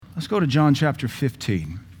Let's go to John chapter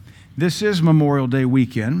 15. This is Memorial Day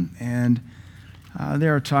weekend, and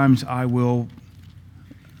there are times God will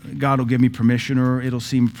give me permission, or it'll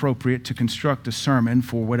seem appropriate to construct a sermon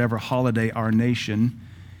for whatever holiday our nation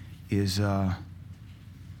is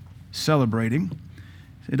celebrating.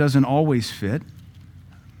 It doesn't always fit.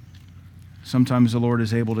 Sometimes the Lord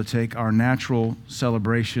is able to take our natural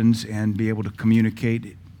celebrations and be able to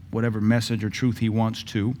communicate whatever message or truth He wants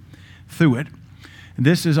to through it.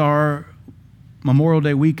 This is our Memorial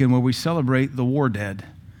Day weekend where we celebrate the war dead,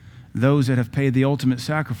 those that have paid the ultimate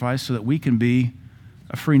sacrifice so that we can be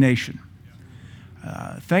a free nation.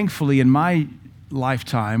 Thankfully, in my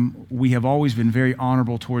lifetime, we have always been very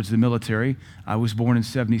honorable towards the military. I was born in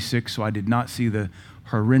 76, so I did not see the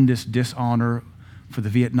horrendous dishonor for the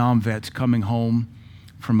Vietnam vets coming home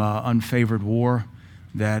from an unfavored war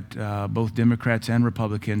that both Democrats and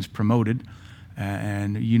Republicans promoted.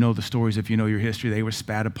 And you know the stories if you know your history. They were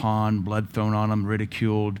spat upon, blood thrown on them,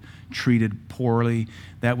 ridiculed, treated poorly.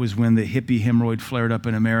 That was when the hippie hemorrhoid flared up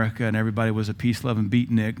in America and everybody was a peace-loving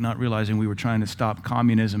beatnik, not realizing we were trying to stop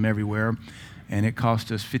communism everywhere. And it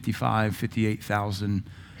cost us 58,000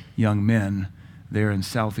 young men there in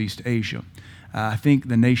Southeast Asia. I think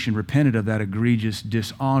the nation repented of that egregious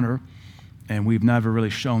dishonor, and we've never really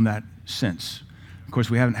shown that since. Of course,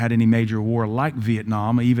 we haven't had any major war like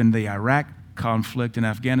Vietnam. Even the Iraq conflict in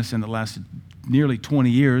Afghanistan that lasted nearly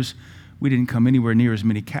 20 years, we didn't come anywhere near as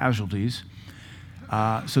many casualties.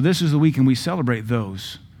 So this is the weekend we celebrate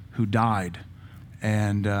those who died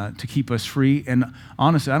and to keep us free. And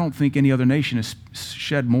honestly, I don't think any other nation has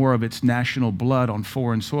shed more of its national blood on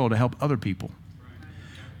foreign soil to help other people.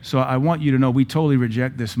 So I want you to know we totally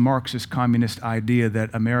reject this Marxist communist idea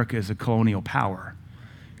that America is a colonial power,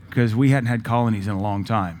 because we hadn't had colonies in a long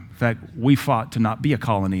time. In fact, we fought to not be a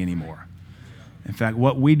colony anymore. In fact,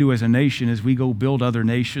 what we do as a nation is we go build other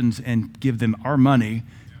nations and give them our money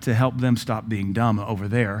to help them stop being dumb over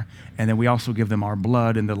there. And then we also give them our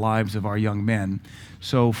blood and the lives of our young men.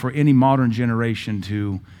 So for any modern generation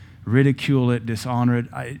to ridicule it, dishonor it,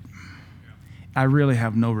 I really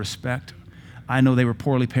have no respect. I know they were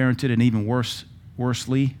poorly parented and even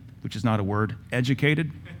worsely, which is not a word,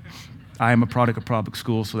 educated. I am a product of public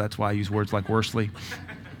school, so that's why I use words like worsely.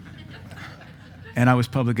 And I was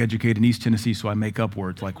public educated in East Tennessee, so I make up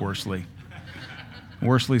words like worsely.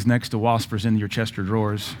 Worsley's next to Waspers in your Chester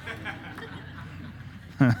drawers.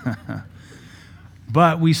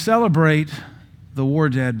 But we celebrate the war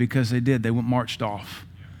dead because they did. They marched off.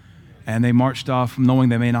 And they marched off knowing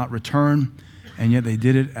they may not return, and yet they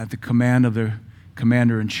did it at the command of their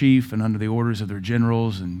commander-in-chief and under the orders of their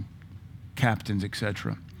generals and captains,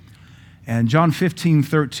 etc. And John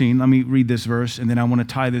 15:13, let me read this verse, and then I want to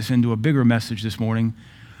tie this into a bigger message this morning.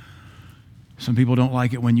 Some people don't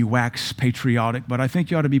like it when you wax patriotic, but I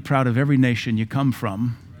think you ought to be proud of every nation you come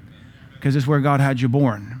from, because it's where God had you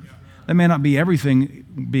born. That may not be everything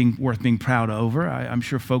being worth being proud over. I'm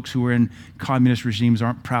sure folks who are in communist regimes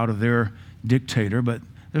aren't proud of their dictator, but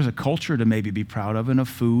there's a culture to maybe be proud of, and a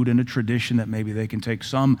food and a tradition that maybe they can take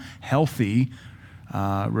some healthy,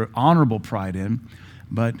 honorable pride in.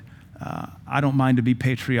 But I don't mind to be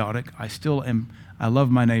patriotic. I love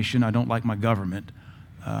my nation. I don't like my government.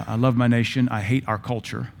 I love my nation. I hate our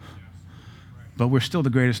culture. But we're still the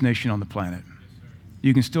greatest nation on the planet.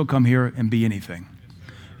 You can still come here and be anything.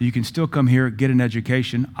 You can still come here, get an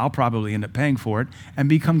education. I'll probably end up paying for it and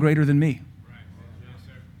become greater than me.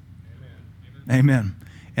 Amen.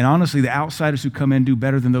 And honestly, the outsiders who come in do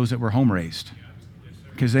better than those that were home raised,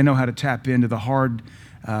 because they know how to tap into the hard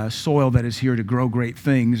soil that is here to grow great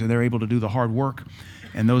things, and they're able to do the hard work.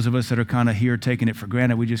 And those of us that are kind of here taking it for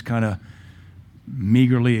granted, we just kind of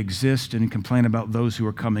meagerly exist and complain about those who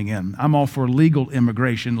are coming in. I'm all for legal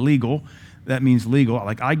immigration. Legal, that means legal.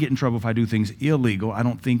 Like, I get in trouble if I do things illegal. I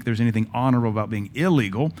don't think there's anything honorable about being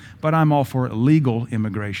illegal, but I'm all for legal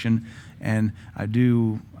immigration. And I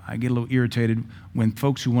get a little irritated when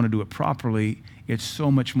folks who want to do it properly, it's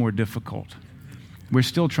so much more difficult. We're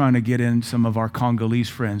still trying to get in some of our Congolese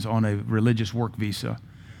friends on a religious work visa.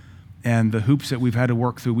 And the hoops that we've had to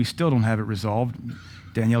work through, we still don't have it resolved.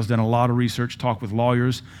 Danielle's done a lot of research, talked with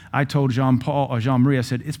lawyers. I told Jean-Marie, I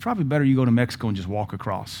said, it's probably better you go to Mexico and just walk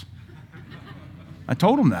across. I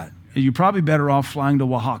told him that. You're probably better off flying to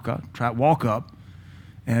Oaxaca, walk up,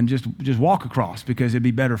 and just walk across, because it'd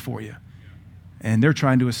be better for you. And they're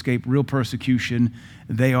trying to escape real persecution.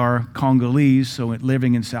 They are Congolese, so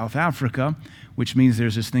living in South Africa, which means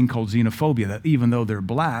there's this thing called xenophobia, that even though they're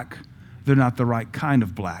black, they're not the right kind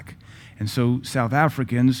of black. And so South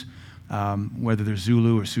Africans whether they're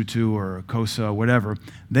Zulu or Sutu or Xhosa or whatever,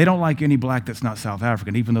 they don't like any black that's not South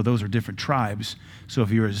African, even though those are different tribes. So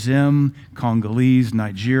if you're a Zim, Congolese,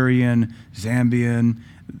 Nigerian, Zambian,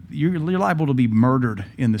 you're liable to be murdered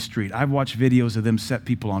in the street. I've watched videos of them set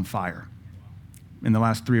people on fire. In the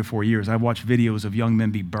last 3 or 4 years, I've watched videos of young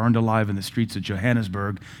men be burned alive in the streets of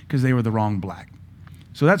Johannesburg because they were the wrong black.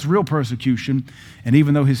 So that's real persecution. And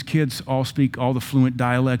even though his kids all speak all the fluent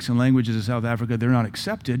dialects and languages of South Africa, they're not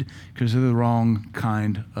accepted because they're the wrong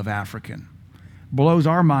kind of African. Blows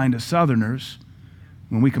our mind as Southerners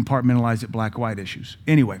when we compartmentalize it black-white issues.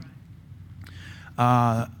 Anyway,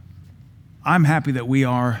 I'm happy that we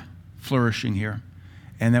are flourishing here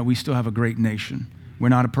and that we still have a great nation. We're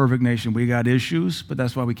not a perfect nation. We got issues, but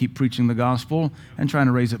that's why we keep preaching the gospel and trying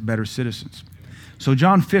to raise up better citizens. So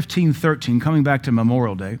John 15:13, coming back to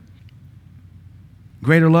Memorial Day,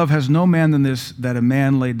 greater love has no man than this, that a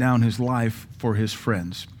man laid down his life for his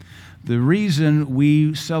friends. The reason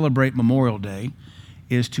we celebrate Memorial Day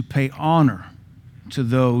is to pay honor to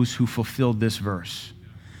those who fulfilled this verse.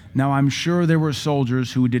 Now, I'm sure there were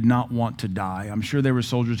soldiers who did not want to die. I'm sure there were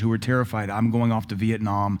soldiers who were terrified. I'm going off to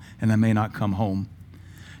Vietnam and I may not come home.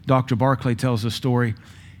 Dr. Barclay tells a story.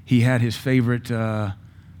 He had his favorite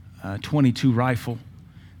 22 rifle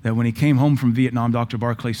that when he came home from Vietnam, Dr.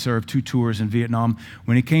 Barclay served 2 tours in Vietnam.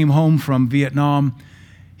 When he came home from Vietnam,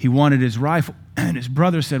 he wanted his rifle, and his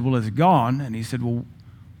brother said, well, it's gone. And he said, well,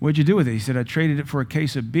 what'd you do with it? He said, I traded it for a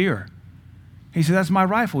case of beer. He said, that's my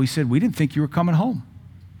rifle. He said, we didn't think you were coming home.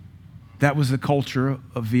 That was the culture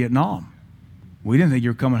of Vietnam. We didn't think you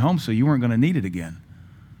were coming home, so you weren't going to need it again.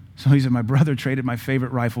 So he said, my brother traded my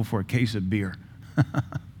favorite rifle for a case of beer.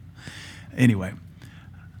 Anyway,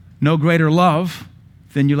 no greater love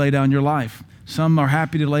than you lay down your life. Some are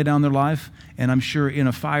happy to lay down their life, and I'm sure in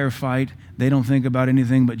a firefight, they don't think about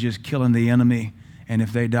anything but just killing the enemy. And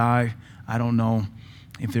if they die, I don't know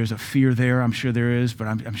if there's a fear there. I'm sure there is, but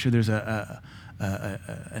I'm sure there's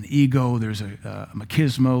an ego, there's a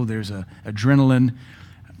machismo, there's adrenaline.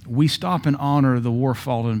 We stop and honor the war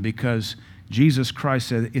fallen because Jesus Christ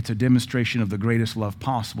said it's a demonstration of the greatest love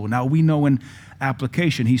possible. Now, we know in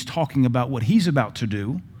application, he's talking about what he's about to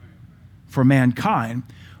do for mankind,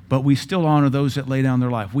 but we still honor those that lay down their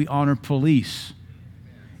life. We honor police,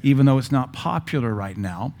 even though it's not popular right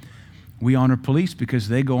now. We honor police because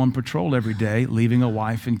they go on patrol every day, leaving a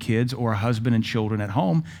wife and kids or a husband and children at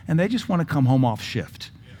home, and they just want to come home off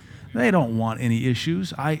shift. They don't want any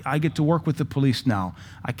issues. I get to work with the police now.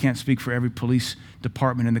 I can't speak for every police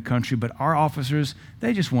department in the country, but our officers,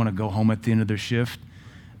 they just want to go home at the end of their shift.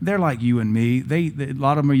 They're like you and me. A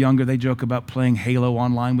lot of them are younger. They joke about playing Halo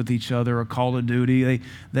online with each other or Call of Duty.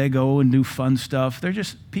 They go and do fun stuff. They're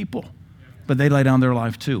just people, but they lay down their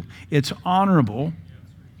life too. It's honorable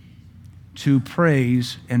to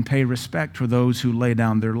praise and pay respect for those who lay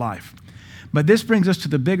down their life. But this brings us to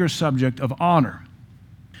the bigger subject of honor.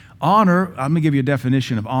 Honor, I'm going to give you a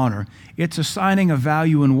definition of honor. It's assigning a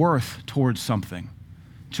value and worth towards something.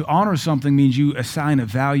 To honor something means you assign a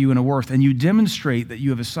value and a worth, and you demonstrate that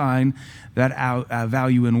you have assigned that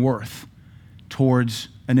value and worth towards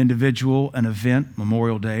an individual, an event,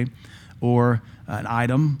 Memorial Day, or an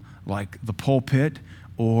item like the pulpit,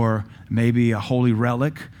 or maybe a holy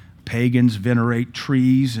relic. Pagans venerate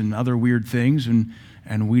trees and other weird things,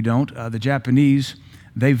 and we don't. The Japanese,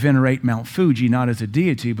 they venerate Mount Fuji, not as a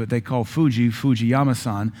deity, but they call Fuji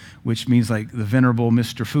Fujiyama-san, which means like the venerable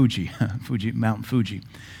Mr. Fuji, Mount Fuji.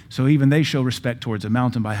 So even they show respect towards a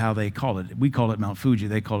mountain by how they call it. We call it Mount Fuji,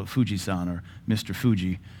 they call it Fuji-san or Mr.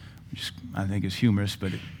 Fuji, which I think is humorous,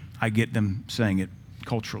 but I get them saying it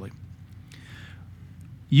culturally.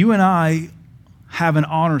 You and I have an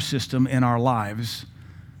honor system in our lives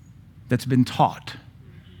that's been taught.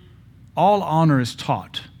 All honor is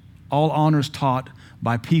taught. All honor is taught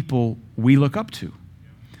by people we look up to.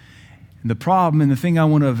 And the problem, and the thing I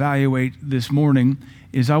want to evaluate this morning,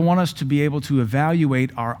 is I want us to be able to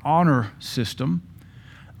evaluate our honor system,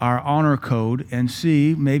 our honor code, and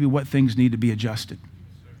see maybe what things need to be adjusted.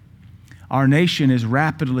 Our nation is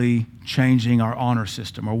rapidly changing our honor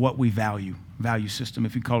system, or what we value system,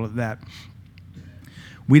 if you call it that.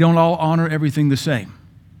 We don't all honor everything the same.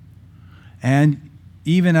 And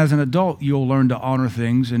even as an adult, you'll learn to honor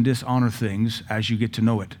things and dishonor things as you get to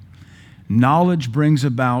know it. Knowledge brings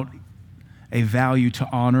about a value to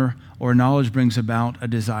honor, or knowledge brings about a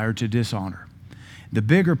desire to dishonor. The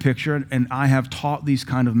bigger picture, and I have taught these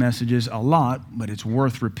kind of messages a lot, but it's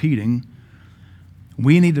worth repeating,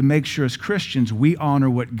 we need to make sure as Christians we honor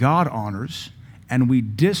what God honors and we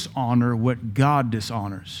dishonor what God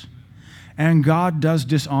dishonors. And God does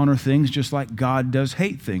dishonor things just like God does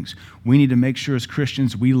hate things. We need to make sure as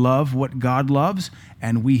Christians we love what God loves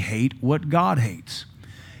and we hate what God hates.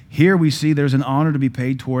 Here we see there's an honor to be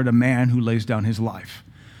paid toward a man who lays down his life.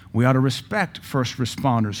 We ought to respect first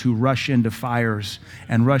responders who rush into fires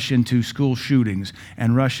and rush into school shootings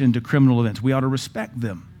and rush into criminal events. We ought to respect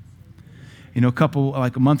them. You know,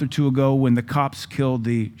 like a month or two ago when the cops killed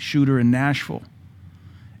the shooter in Nashville,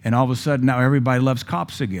 and all of a sudden now everybody loves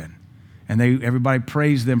cops again. And everybody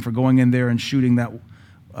praised them for going in there and shooting that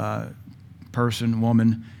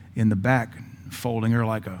woman in the back, folding her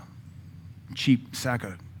like a cheap sack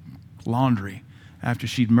of laundry after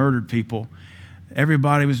she'd murdered people.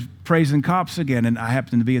 Everybody was praising cops again, and I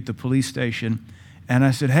happened to be at the police station, and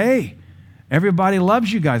I said, hey, everybody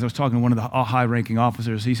loves you guys. I was talking to one of the high-ranking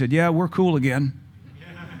officers. He said, yeah, we're cool again.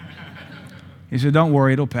 He said, don't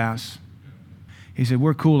worry, it'll pass. He said,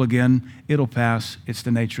 we're cool again. It'll pass. It's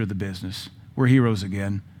the nature of the business. We're heroes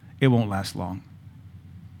again. It won't last long.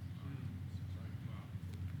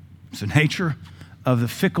 It's the nature of the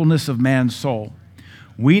fickleness of man's soul.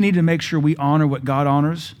 We need to make sure we honor what God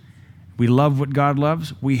honors. We love what God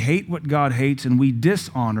loves. We hate what God hates, and we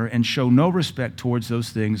dishonor and show no respect towards those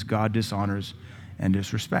things God dishonors and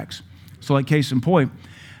disrespects. So like case in point,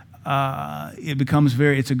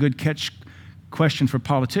 it's a good question for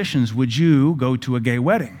politicians. Would you go to a gay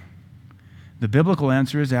wedding? The biblical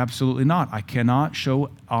answer is absolutely not. I cannot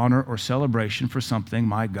show honor or celebration for something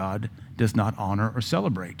my God does not honor or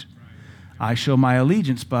celebrate. I show my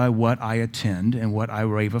allegiance by what I attend and what I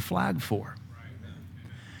wave a flag for.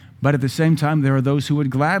 But at the same time, there are those who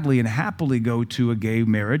would gladly and happily go to a gay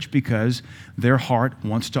marriage because their heart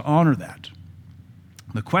wants to honor that.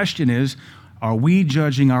 The question is, are we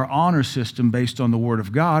judging our honor system based on the Word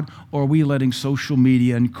of God, or are we letting social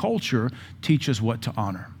media and culture teach us what to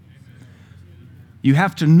honor? You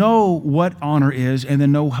have to know what honor is and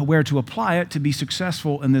then know where to apply it to be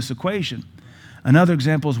successful in this equation. Another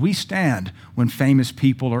example is we stand when famous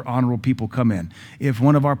people or honorable people come in. If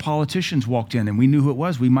one of our politicians walked in and we knew who it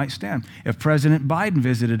was, we might stand. If President Biden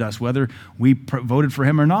visited us, whether we voted for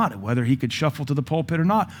him or not, whether he could shuffle to the pulpit or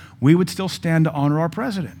not, we would still stand to honor our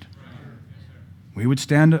president. We would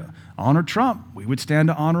stand to honor Trump. We would stand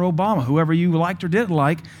to honor Obama. Whoever you liked or didn't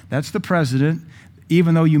like, that's the president.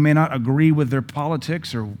 Even though you may not agree with their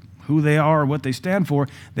politics or who they are or what they stand for,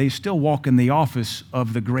 they still walk in the office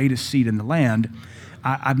of the greatest seat in the land.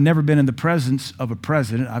 I've never been in the presence of a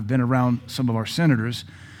president. I've been around some of our senators.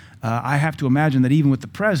 I have to imagine that even with the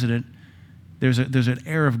president, there's an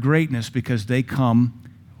air of greatness because they come,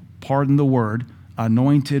 pardon the word,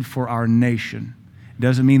 anointed for our nation. It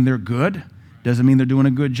doesn't mean they're good. Doesn't mean they're doing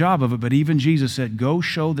a good job of it, but even Jesus said, go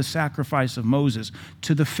show the sacrifice of Moses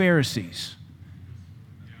to the Pharisees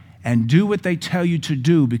and do what they tell you to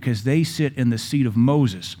do because they sit in the seat of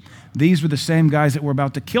Moses. These were the same guys that were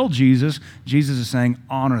about to kill Jesus. Jesus is saying,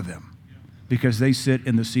 honor them because they sit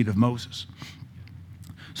in the seat of Moses.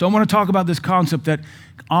 So I want to talk about this concept that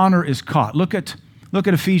honor is caught. Look at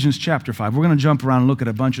Ephesians chapter 5. We're going to jump around and look at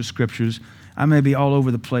a bunch of scriptures. I may be all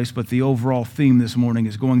over the place, but the overall theme this morning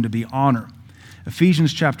is going to be honor.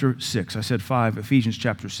 Ephesians chapter 6. I said 5, Ephesians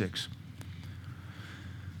chapter 6.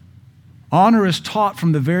 Honor is taught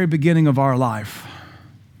from the very beginning of our life,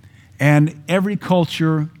 and every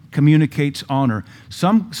culture communicates honor.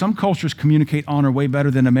 Some cultures communicate honor way better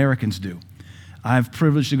than Americans do. I have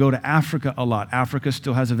privileged to go to Africa a lot. Africa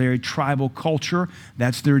still has a very tribal culture.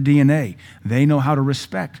 That's their DNA. They know how to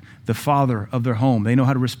respect the father of their home. They know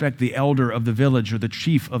how to respect the elder of the village or the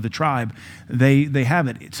chief of the tribe. They have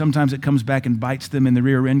it. Sometimes it comes back and bites them in the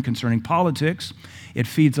rear end concerning politics. It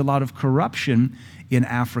feeds a lot of corruption in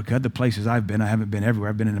Africa, the places I've been. I haven't been everywhere.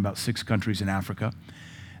 I've been in about 6 countries in Africa.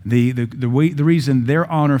 The reason their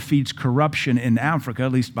honor feeds corruption in Africa,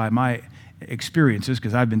 at least by my experiences,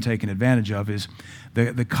 because I've been taken advantage of, is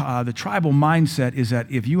the tribal mindset is that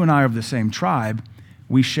if you and I are of the same tribe,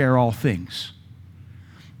 we share all things.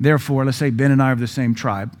 Therefore, let's say Ben and I are of the same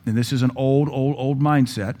tribe, and this is an old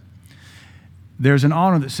mindset. There's an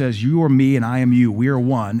honor that says you are me and I am you. We are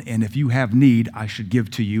one, and if you have need, I should give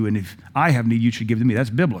to you, and if I have need, you should give to me. That's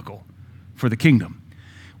biblical for the kingdom.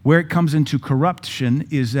 Where it comes into corruption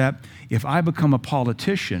is that if I become a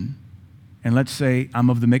politician, and let's say I'm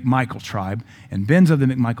of the McMichael tribe, and Ben's of the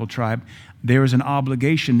McMichael tribe, there is an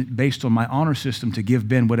obligation based on my honor system to give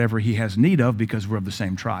Ben whatever he has need of because we're of the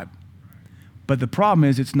same tribe. But the problem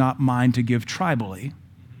is it's not mine to give tribally,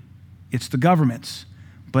 it's the government's.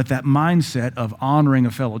 But that mindset of honoring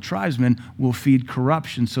a fellow tribesman will feed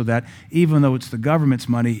corruption so that even though it's the government's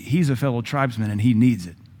money, he's a fellow tribesman and he needs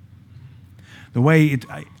it. The way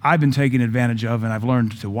I've been taken advantage of, and I've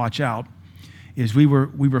learned to watch out, is we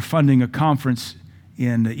were funding a conference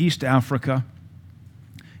in East Africa.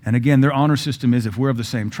 And again, their honor system is if we're of the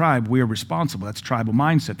same tribe, we are responsible. That's tribal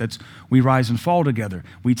mindset. That's we rise and fall together.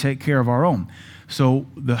 We take care of our own. So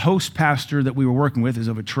the host pastor that we were working with is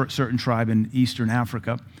of a certain tribe in Eastern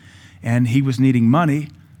Africa, and he was needing money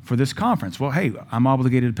for this conference. Well, hey, I'm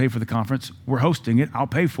obligated to pay for the conference. We're hosting it. I'll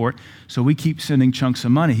pay for it. So we keep sending chunks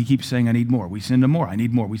of money. He keeps saying, I need more. We send him more. I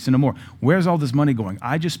need more. We send him more. Where's all this money going?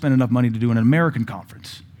 I just spent enough money to do an American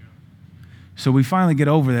conference. So we finally get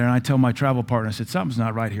over there, and I tell my travel partner, I said, something's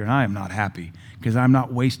not right here, and I am not happy because I'm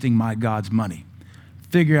not wasting my God's money.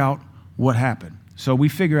 Figure out what happened. So we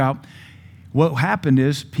figure out what happened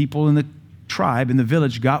is people in the tribe, in the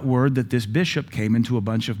village, got word that this bishop came into a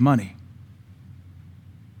bunch of money.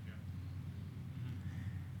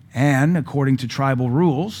 And according to tribal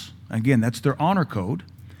rules, again, that's their honor code,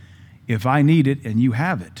 if I need it and you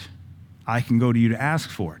have it, I can go to you to ask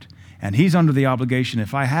for it. And he's under the obligation,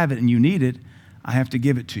 if I have it and you need it, I have to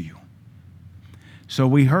give it to you. So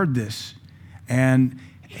we heard this, and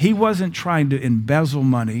he wasn't trying to embezzle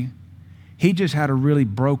money. He just had a really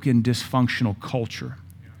broken, dysfunctional culture.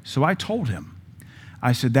 So I told him,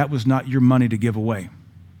 I said, that was not your money to give away.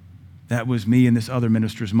 That was me and this other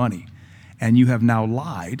minister's money. And you have now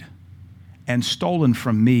lied and stolen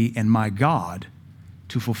from me and my God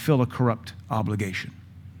to fulfill a corrupt obligation.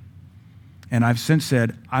 And I've since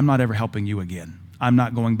said, I'm not ever helping you again. I'm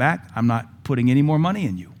not going back. I'm not putting any more money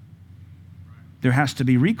in you. There has to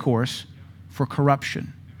be recourse for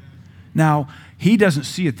corruption. Now, he doesn't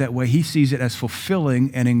see it that way. He sees it as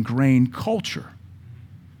fulfilling an ingrained culture.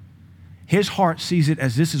 His heart sees it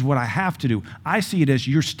as this is what I have to do. I see it as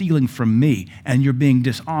you're stealing from me and you're being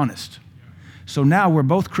dishonest. So now we're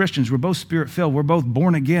both Christians. We're both Spirit-filled. We're both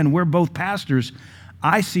born again. We're both pastors.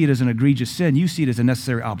 I see it as an egregious sin. You see it as a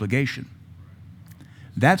necessary obligation.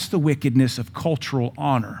 That's the wickedness of cultural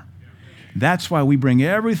honor. That's why we bring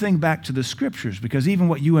everything back to the Scriptures, because even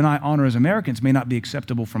what you and I honor as Americans may not be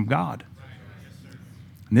acceptable from God.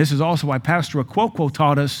 And this is also why Pastor Okwokwo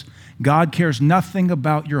taught us God cares nothing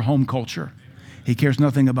about your home culture. He cares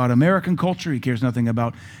nothing about American culture. He cares nothing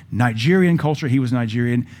about Nigerian culture. He was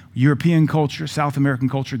Nigerian. European culture, South American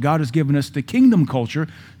culture. God has given us the kingdom culture,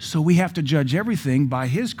 so we have to judge everything by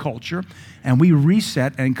His culture, and we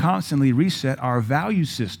reset and constantly reset our value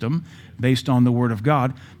system based on the Word of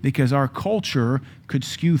God, because our culture could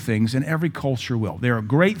skew things, and every culture will. There are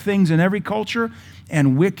great things in every culture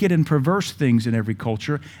and wicked and perverse things in every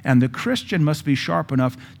culture, and the Christian must be sharp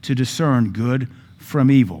enough to discern good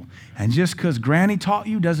from evil. And just because Granny taught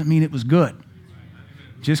you doesn't mean it was good.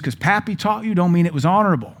 Just because Pappy taught you don't mean it was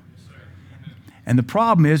honorable. And the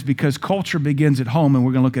problem is, because culture begins at home, and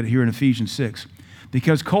we're going to look at it here in Ephesians 6,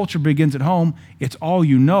 because culture begins at home, it's all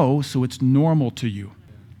you know, so it's normal to you.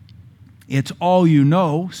 It's all you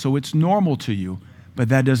know, so it's normal to you, but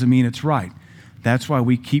that doesn't mean it's right. That's why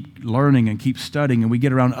we keep learning and keep studying, and we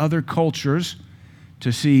get around other cultures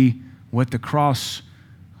to see what the cross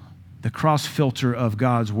filter of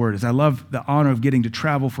God's Word is. I love the honor of getting to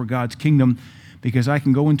travel for God's kingdom, because I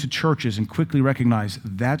can go into churches and quickly recognize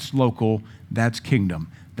that's local, that's kingdom.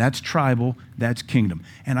 That's tribal, that's kingdom.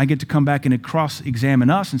 And I get to come back and cross-examine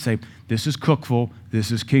us and say, this is Cookeville, this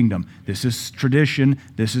is kingdom. This is tradition,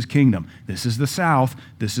 this is kingdom. This is the South,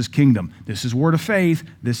 this is kingdom. This is Word of Faith,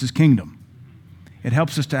 this is kingdom. It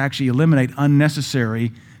helps us to actually eliminate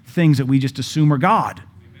unnecessary things that we just assume are God,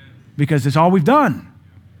 because it's all we've done.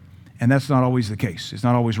 And that's not always the case. It's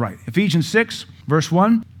not always right. Ephesians 6, verse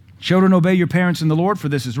 1, children, obey your parents in the Lord, for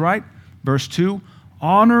this is right. Verse 2,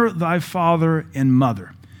 honor thy father and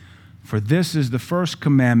mother, for this is the first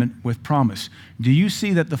commandment with promise. Do you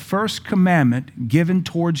see that the first commandment given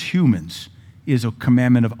towards humans is a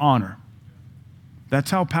commandment of honor?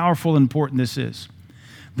 That's how powerful and important this is.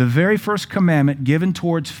 The very first commandment given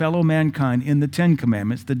towards fellow mankind in the 10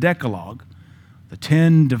 commandments, the Decalogue, the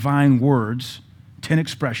 10 divine words, 10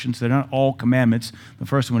 expressions. They're not all commandments. The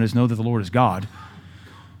first one is know that the Lord is God.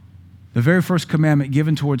 The very first commandment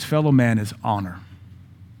given towards fellow man is honor.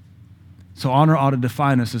 So honor ought to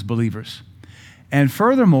define us as believers. And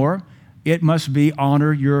furthermore, it must be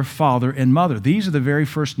honor your father and mother. These are the very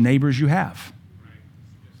first neighbors you have.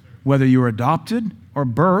 Whether you're adopted or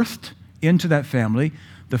birthed into that family,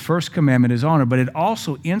 the first commandment is honor. But it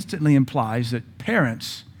also instantly implies that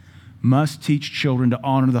parents must teach children to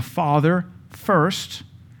honor the father first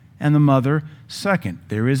and the mother second.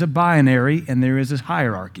 There is a binary and there is a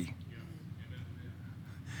hierarchy.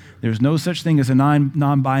 There's no such thing as a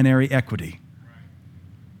non-binary equity.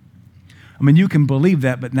 I mean, you can believe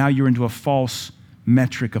that, but now you're into a false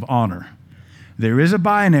metric of honor. There is a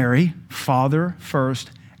binary, father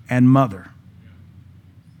first and mother.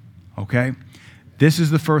 Okay? This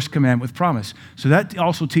is the first commandment with promise. So that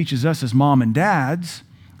also teaches us as mom and dads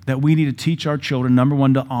that we need to teach our children, number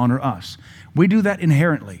one, to honor us. We do that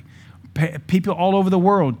inherently. People all over the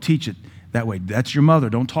world teach it that way. That's your mother.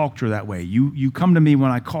 Don't talk to her that way. You come to me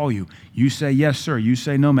when I call you. You say, yes, sir. You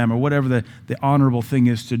say, no, ma'am, or whatever the honorable thing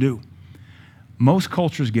is to do. Most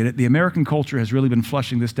cultures get it. The American culture has really been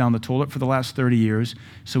flushing this down the toilet for the last 30 years.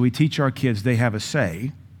 So we teach our kids they have a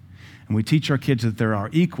say. And we teach our kids that they're our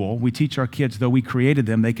equal. We teach our kids, though we created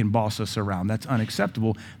them, they can boss us around. That's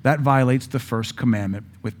unacceptable. That violates the first commandment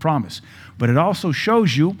with promise. But it also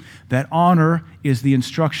shows you that honor is the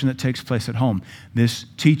instruction that takes place at home. This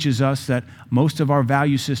teaches us that most of our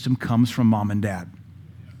value system comes from mom and dad.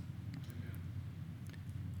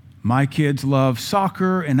 My kids love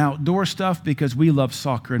soccer and outdoor stuff because we love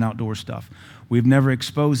soccer and outdoor stuff. We've never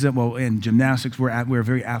exposed them. Well, in gymnastics, we're a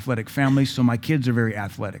very athletic family, so my kids are very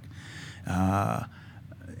athletic.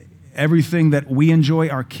 Everything that we enjoy,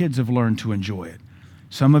 our kids have learned to enjoy it.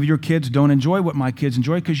 Some of your kids don't enjoy what my kids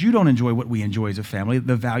enjoy because you don't enjoy what we enjoy as a family.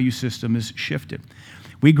 The value system is shifted.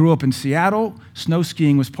 We grew up in Seattle. Snow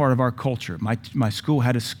skiing was part of our culture. My school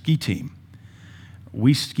had a ski team.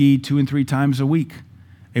 We skied 2 and 3 times a week.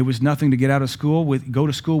 It was nothing to get out of school, go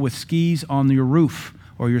to school with skis on your roof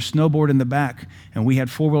or your snowboard in the back. And we had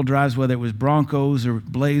 4-wheel drives, whether it was Broncos or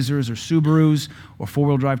Blazers or Subarus or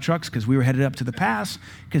 4-wheel drive trucks, because we were headed up to the pass,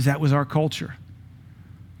 because that was our culture.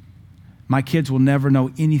 My kids will never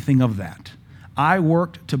know anything of that. I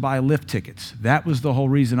worked to buy lift tickets. That was the whole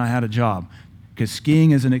reason I had a job, because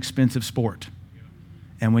skiing is an expensive sport.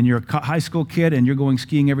 And when you're a high school kid and you're going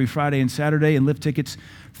skiing every Friday and Saturday, and lift tickets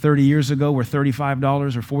 30 years ago were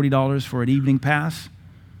 $35 or $40 for an evening pass,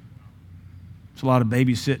 it's a lot of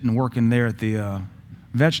babysitting and working there at the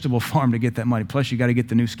vegetable farm to get that money. Plus, you got to get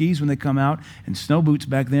the new skis when they come out, and snow boots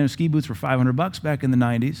back then. Ski boots were $500 back in the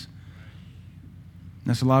 90s.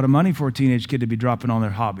 That's a lot of money for a teenage kid to be dropping on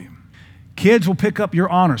their hobby. Kids will pick up your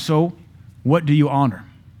honor. So what do you honor?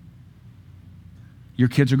 Your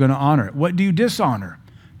kids are going to honor it. What do you dishonor?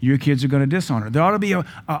 Your kids are going to dishonor. There ought to be an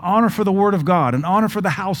honor for the Word of God, an honor for the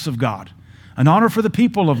house of God, an honor for the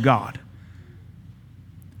people of God.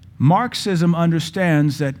 Marxism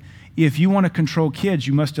understands that if you want to control kids,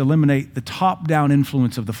 you must eliminate the top-down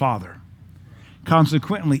influence of the father.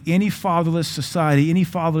 Consequently, any fatherless society, any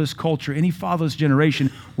fatherless culture, any fatherless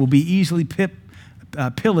generation will be easily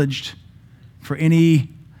pillaged for any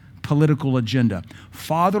political agenda.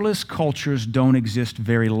 Fatherless cultures don't exist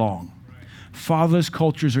very long. Fatherless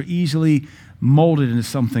cultures are easily molded into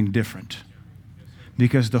something different,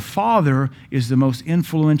 because the father is the most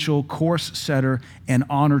influential course setter and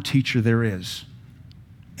honor teacher there is.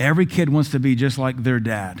 Every kid wants to be just like their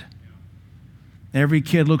dad. Every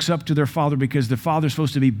kid looks up to their father because the father's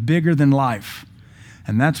supposed to be bigger than life.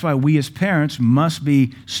 And that's why we as parents must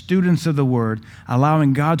be students of the Word,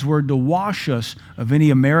 allowing God's Word to wash us of any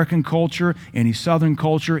American culture, any Southern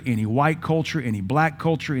culture, any white culture, any black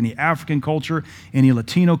culture, any African culture, any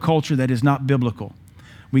Latino culture that is not biblical.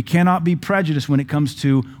 We cannot be prejudiced when it comes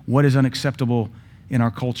to what is unacceptable in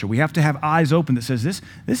our culture. We have to have eyes open that says, this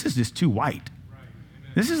is just too white.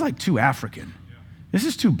 This is like too African. This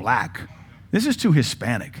is too black. This is too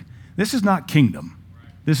Hispanic. This is not kingdom.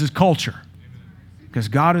 This is culture. Because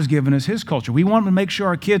God has given us His culture. We want to make sure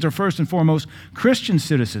our kids are first and foremost Christian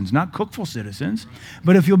citizens, not Cookeville citizens.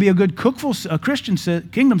 But if you'll be a good Christian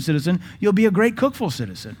kingdom citizen, you'll be a great Cookeville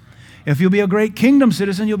citizen. If you'll be a great kingdom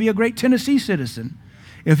citizen, you'll be a great Tennessee citizen.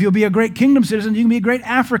 If you'll be a great kingdom citizen, you can be a great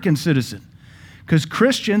African citizen. Because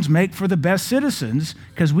Christians make for the best citizens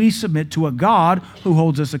because we submit to a God who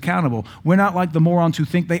holds us accountable. We're not like the morons who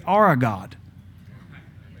think they are a God.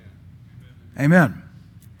 Amen.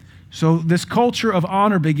 So this culture of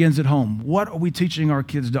honor begins at home. What are we teaching our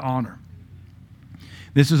kids to honor?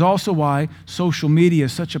 This is also why social media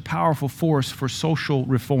is such a powerful force for social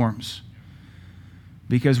reforms.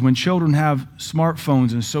 Because when children have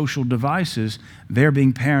smartphones and social devices, they're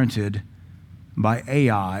being parented by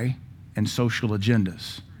AI and social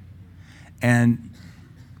agendas. And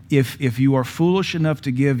if you are foolish enough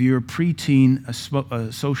to give your preteen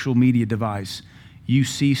a social media device, you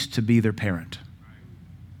cease to be their parent.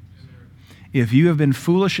 If you have been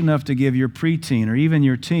foolish enough to give your preteen or even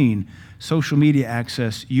your teen social media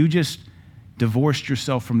access, you just divorced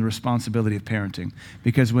yourself from the responsibility of parenting.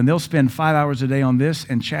 Because when they'll spend 5 hours a day on this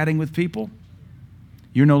and chatting with people,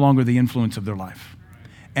 you're no longer the influence of their life.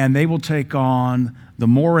 And they will take on the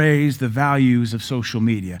mores, the values of social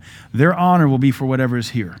media. Their honor will be for whatever is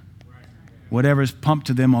here, whatever is pumped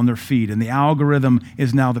to them on their feed. And the algorithm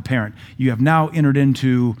is now the parent. You have now entered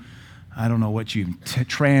into I don't know what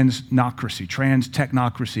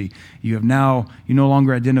trans-technocracy. You no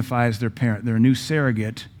longer identify as their parent. Their new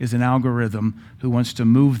surrogate is an algorithm who wants to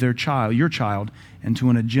move your child, into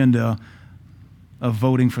an agenda of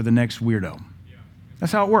voting for the next weirdo.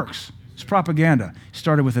 That's how it works. It's propaganda.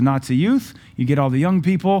 Started with the Nazi youth. You get all the young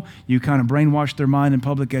people. You kind of brainwash their mind in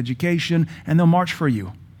public education, and they'll march for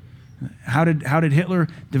you. How did Hitler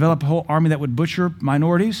develop a whole army that would butcher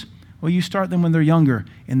minorities? Well, you start them when they're younger,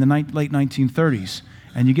 in the late 1930s,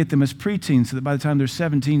 and you get them as preteens so that by the time they're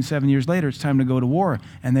 17, 7 years later, it's time to go to war,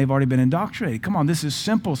 and they've already been indoctrinated. Come on, this is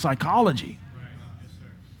simple psychology. Right. Yes, sir.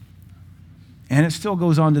 And it still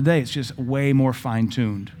goes on today. It's just way more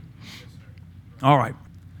fine-tuned. Yes, sir. All right.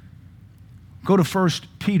 Go to 1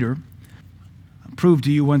 Peter. I'll prove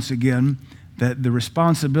to you once again that the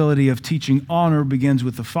responsibility of teaching honor begins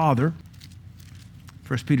with the father.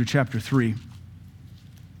 1 Peter chapter 3.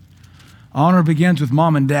 Honor begins with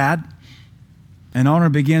mom and dad, and honor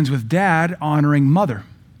begins with dad honoring mother.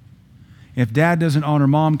 If dad doesn't honor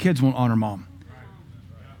mom, kids won't honor mom.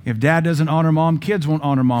 If dad doesn't honor mom, kids won't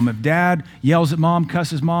honor mom. If dad yells at mom,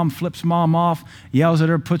 cusses mom, flips mom off, yells at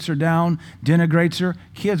her, puts her down, denigrates her,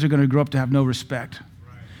 kids are going to grow up to have no respect.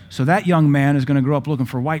 So that young man is going to grow up looking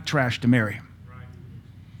for white trash to marry.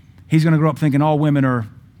 He's going to grow up thinking all women are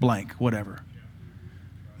blank, whatever.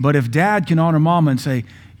 But if dad can honor mama and say,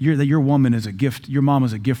 your woman is a gift. Your mom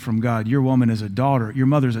is a gift from God. Your woman is a daughter. Your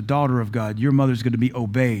mother's a daughter of God. Your mother's going to be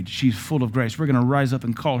obeyed. She's full of grace. We're going to rise up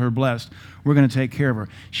and call her blessed. We're going to take care of her.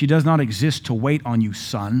 She does not exist to wait on you,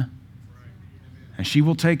 son. And she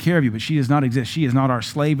will take care of you, but she does not exist. She is not our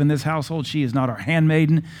slave in this household. She is not our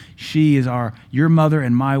handmaiden. She is your mother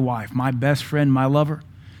and my wife, my best friend, my lover.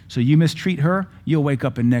 So you mistreat her, you'll wake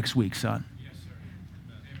up in next week, son.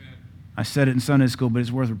 I said it in Sunday school, but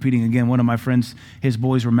it's worth repeating again. One of my friends, his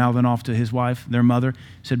boys were mouthing off to his wife, their mother,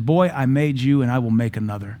 said, boy, I made you and I will make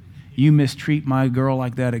another. You mistreat my girl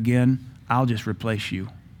like that again, I'll just replace you.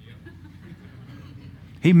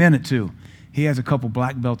 He meant it too. He has a couple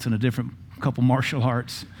black belts and a couple martial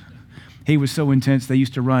arts. He was so intense, they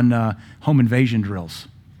used to run home invasion drills.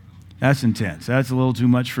 That's intense. That's a little too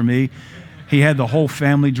much for me. He had the whole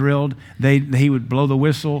family drilled. He would blow the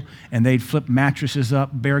whistle, and they'd flip mattresses up,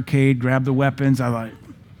 barricade, grab the weapons. I like,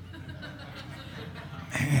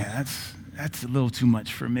 man, that's a little too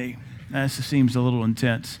much for me. That just seems a little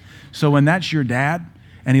intense. So when that's your dad,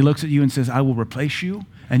 and he looks at you and says, I will replace you,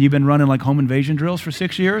 and you've been running like home invasion drills for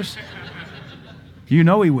 6 years, you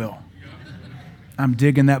know he will. I'm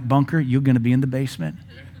digging that bunker. You're going to be in the basement,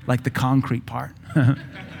 like the concrete part. 1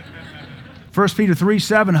 Peter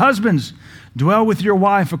 3:7, husbands, dwell with your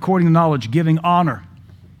wife according to knowledge, giving honor.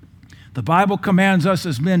 The Bible commands us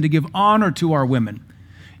as men to give honor to our women.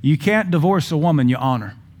 You can't divorce a woman you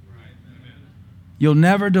honor. You'll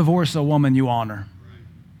never divorce a woman you honor.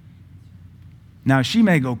 Now, she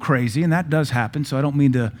may go crazy, and that does happen, so I don't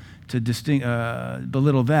mean to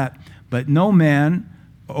belittle that, but no man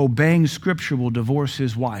obeying Scripture will divorce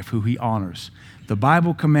his wife, who he honors. The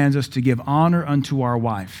Bible commands us to give honor unto our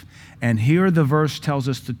wife. And here the verse tells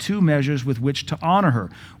us the two measures with which to honor her.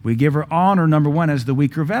 We give her honor, number one, as the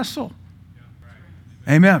weaker vessel.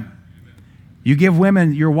 Amen. You give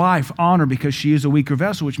women, your wife, honor because she is a weaker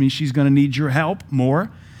vessel, which means she's going to need your help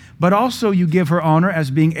more. But also you give her honor as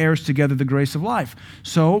being heirs together the grace of life.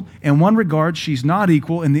 So in one regard, she's not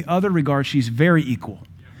equal. In the other regard, she's very equal.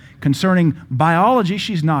 Concerning biology,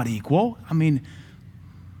 she's not equal. I mean,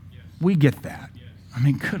 we get that. I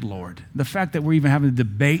mean, good Lord. The fact that we're even having to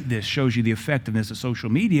debate this shows you the effectiveness of social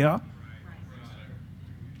media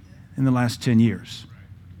in the last 10 years.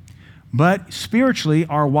 But spiritually,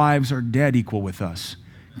 our wives are dead equal with us,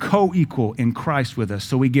 co-equal in Christ with us.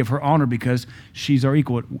 So we give her honor because she's our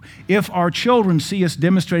equal. If our children see us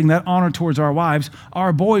demonstrating that honor towards our wives,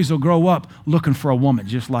 our boys will grow up looking for a woman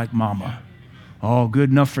just like mama. Oh, good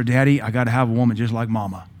enough for daddy. I got to have a woman just like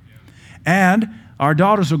mama. And our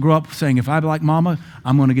daughters will grow up saying, if I like mama,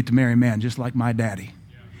 I'm going to get to marry a man just like my daddy.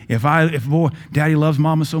 If daddy loves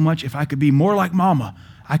mama so much, if I could be more like mama,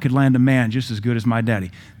 I could land a man just as good as my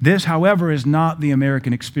daddy. This, however, is not the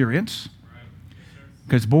American experience,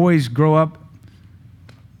 because boys grow up,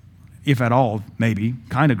 if at all, maybe,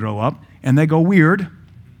 kind of grow up, and they go weird,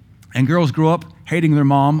 and girls grow up hating their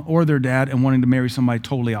mom or their dad and wanting to marry somebody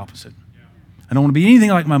totally opposite. I don't want to be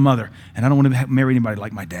anything like my mother, and I don't want to marry anybody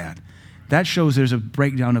like my dad. That shows there's a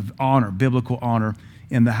breakdown of honor, biblical honor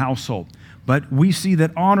in the household. But we see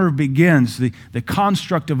that honor begins, the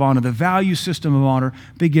construct of honor, the value system of honor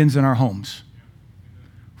begins in our homes.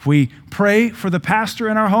 If we pray for the pastor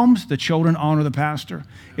in our homes, the children honor the pastor.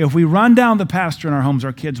 If we run down the pastor in our homes,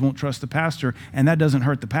 our kids won't trust the pastor, and that doesn't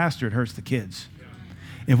hurt the pastor, it hurts the kids.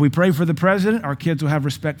 If we pray for the president, our kids will have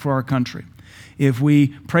respect for our country. If we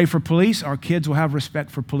pray for police, our kids will have respect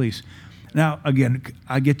for police. Now, again,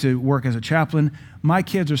 I get to work as a chaplain. My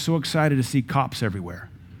kids are so excited to see cops everywhere.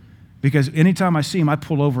 Because anytime I see them, I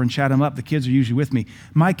pull over and chat them up. The kids are usually with me.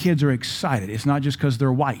 My kids are excited. It's not just because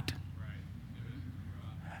they're white.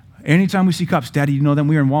 Anytime we see cops, Daddy, you know them?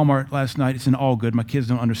 We were in Walmart last night. It's in Allgood. My kids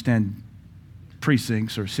don't understand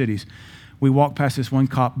precincts or cities. We walked past this one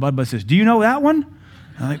cop. Bud says, do you know that one?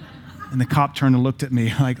 And the cop turned and looked at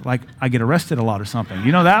me like I get arrested a lot or something.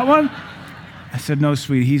 You know that one? I said, no,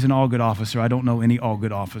 sweetie, he's an Allgood officer. I don't know any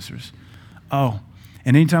Allgood officers. Oh,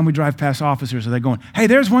 and anytime we drive past officers, they're going, hey,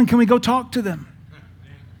 there's one. Can we go talk to them?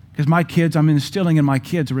 Because my kids, I'm instilling in my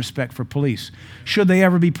kids a respect for police. Should they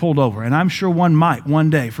ever be pulled over, and I'm sure one might one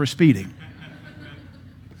day for speeding,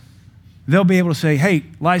 they'll be able to say, hey,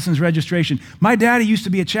 license, registration. My daddy used to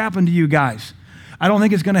be a chaplain to you guys. I don't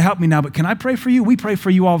think it's going to help me now, but can I pray for you? We pray for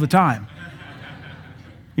you all the time.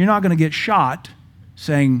 You're not going to get shot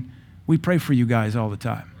saying, we pray for you guys all the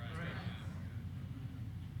time.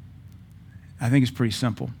 I think it's pretty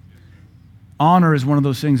simple. Honor is one of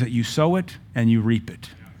those things that you sow it and you reap it.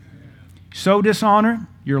 Sow dishonor,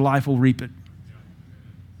 your life will reap it.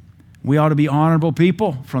 We ought to be honorable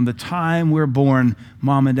people. From the time we're born,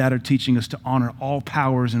 mom and dad are teaching us to honor all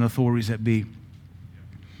powers and authorities that be.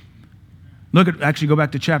 Actually go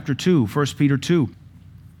back to chapter 2, 1 Peter 2,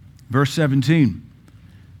 verse 17.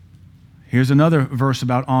 Here's another verse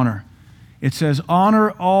about honor. It says,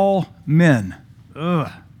 honor all men.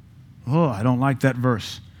 I don't like that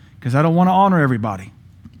verse because I don't want to honor everybody.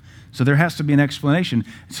 So there has to be an explanation.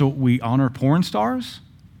 So we honor porn stars?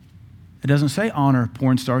 It doesn't say honor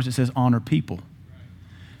porn stars, it says honor people.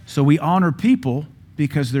 So we honor people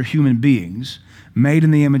because they're human beings made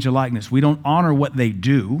in the image and likeness. We don't honor what they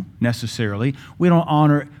do necessarily. We don't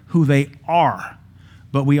honor who they are,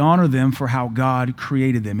 but we honor them for how God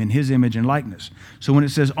created them in his image and likeness. So when it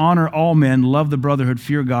says honor all men, love the brotherhood,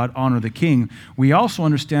 fear God, honor the king, we also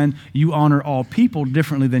understand you honor all people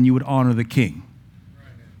differently than you would honor the king.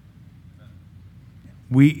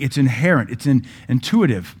 It's inherent, it's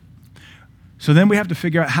intuitive. So then we have to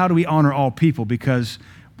figure out how do we honor all people, because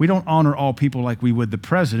we don't honor all people like we would the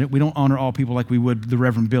president. We don't honor all people like we would the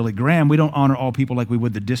Reverend Billy Graham. We don't honor all people like we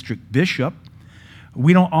would the district bishop.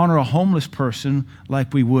 We don't honor a homeless person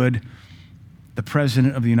like we would the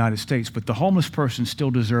president of the United States. But the homeless person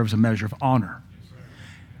still deserves a measure of honor.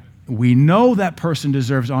 We know that person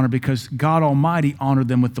deserves honor because God Almighty honored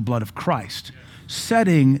them with the blood of Christ,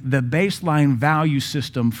 setting the baseline value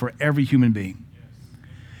system for every human being.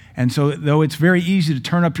 And so though it's very easy to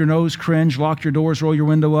turn up your nose, cringe, lock your doors, roll your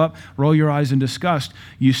window up, roll your eyes in disgust,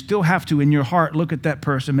 you still have to, in your heart, look at that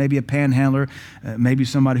person, maybe a panhandler, maybe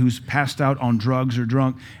somebody who's passed out on drugs or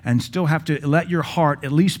drunk, and still have to let your heart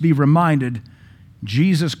at least be reminded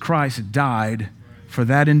Jesus Christ died for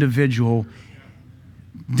that individual,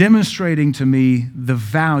 demonstrating to me the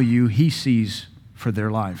value he sees for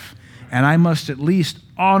their life. And I must at least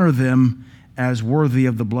honor them as worthy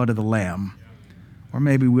of the blood of the Lamb. Or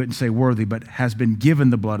maybe we wouldn't say worthy, but has been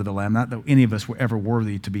given the blood of the Lamb. Not that any of us were ever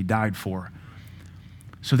worthy to be died for.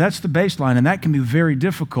 So that's the baseline, and that can be very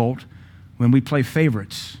difficult when we play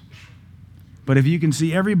favorites. But if you can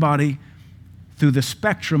see everybody through the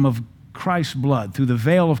spectrum of Christ's blood, through the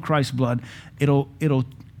veil of Christ's blood, it'll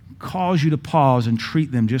cause you to pause and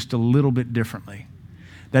treat them just a little bit differently.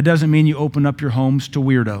 That doesn't mean you open up your homes to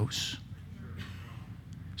weirdos.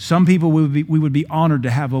 Some people we would be honored to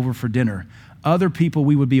have over for dinner. Other people,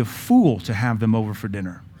 we would be a fool to have them over for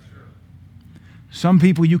dinner. Some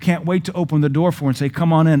people you can't wait to open the door for and say,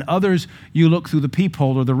 come on in. Others, you look through the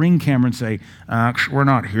peephole or the ring camera and say, we're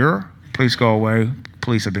not here. Please go away.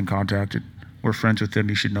 Police have been contacted. We're friends with them.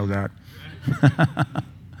 You should know that.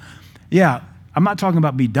 Yeah, I'm not talking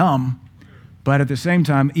about be dumb, but at the same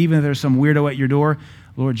time, even if there's some weirdo at your door,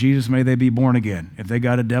 Lord Jesus, may they be born again. If they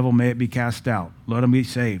got a devil, may it be cast out. Let them be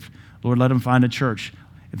saved. Lord, let them find a church.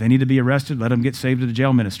 If they need to be arrested, let them get saved to the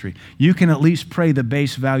jail ministry. You can at least pray the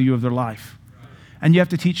base value of their life. And you have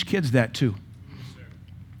to teach kids that too.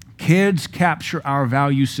 Kids capture our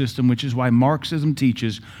value system, which is why Marxism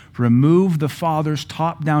teaches, remove the father's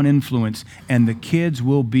top-down influence and the kids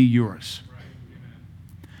will be yours.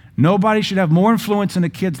 Nobody should have more influence in a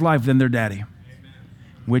kid's life than their daddy,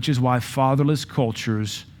 which is why fatherless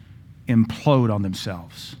cultures implode on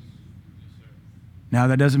themselves. Now,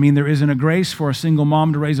 that doesn't mean there isn't a grace for a single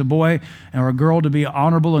mom to raise a boy or a girl to be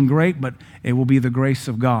honorable and great, but it will be the grace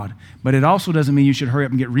of God. But it also doesn't mean you should hurry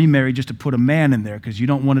up and get remarried just to put a man in there, because you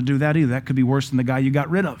don't want to do that either. That could be worse than the guy you got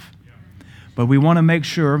rid of. But we want to make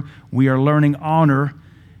sure we are learning honor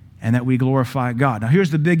and that we glorify God. Now,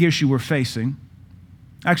 here's the big issue we're facing.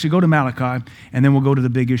 Actually, go to Malachi, and then we'll go to the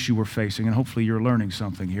big issue we're facing, and hopefully you're learning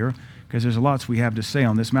something here, because there's lots we have to say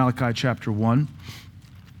on this. Malachi chapter 1.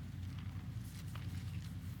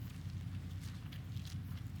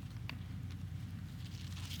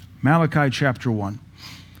 Malachi chapter 1.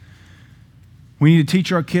 We need to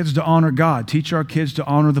teach our kids to honor God, teach our kids to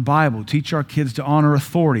honor the Bible, teach our kids to honor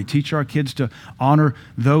authority, teach our kids to honor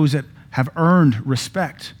those that have earned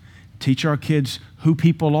respect, teach our kids who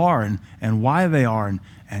people are and why they are,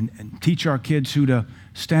 and teach our kids who to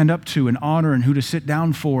stand up to and honor and who to sit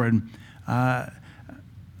down for. And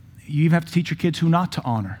you even have to teach your kids who not to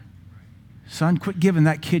honor. Son, quit giving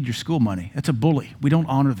that kid your school money. That's a bully. We don't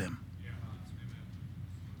honor them.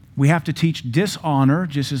 We have to teach dishonor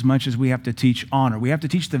just as much as we have to teach honor. We have to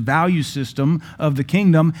teach the value system of the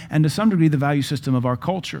kingdom and to some degree the value system of our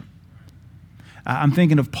culture. I'm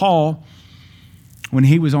thinking of Paul when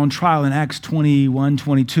he was on trial in Acts 21,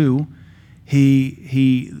 22.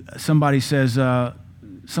 Somebody says,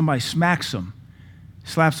 somebody smacks him,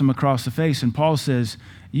 slaps him across the face, and Paul says,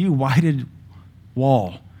 "You whited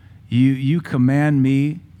wall, you command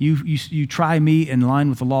me, you try me in line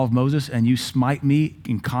with the law of Moses, and you smite me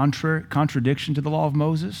in contradiction to the law of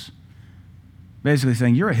Moses." Basically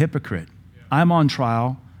saying, you're a hypocrite. Yeah. I'm on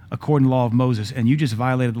trial according to the law of Moses, and you just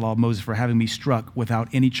violated the law of Moses for having me struck without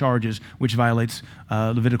any charges, which violates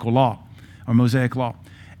Levitical law or Mosaic law.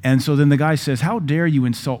 And so then the guy says, "How dare you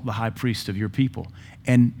insult the high priest of your people?"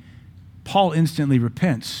 And Paul instantly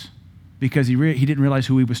repents because he didn't realize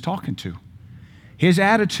who he was talking to. His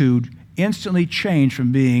attitude instantly changed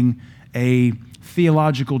from being a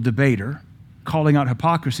theological debater, calling out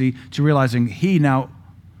hypocrisy, to realizing he now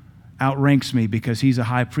outranks me because he's a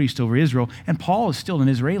high priest over Israel. And Paul is still an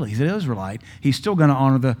Israeli. He's an Israelite. He's still going to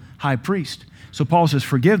honor the high priest. So Paul says,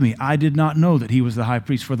 "Forgive me. I did not know that he was the high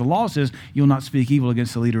priest. For the law says you'll not speak evil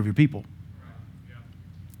against the leader of your people."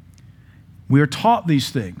 We are taught these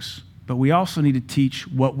things, but we also need to teach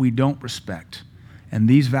what we don't respect. And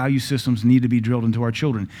these value systems need to be drilled into our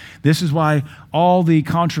children. This is why all the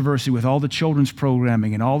controversy with all the children's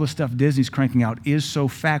programming and all the stuff Disney's cranking out is so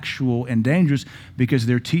factual and dangerous, because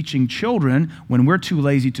they're teaching children, when we're too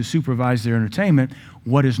lazy to supervise their entertainment,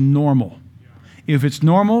 what is normal. If it's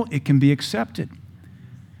normal, it can be accepted.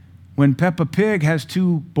 When Peppa Pig has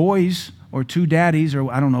two boys or two daddies, or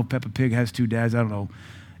I don't know if Peppa Pig has two dads, I don't know.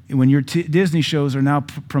 When your Disney shows are now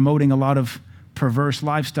promoting a lot of perverse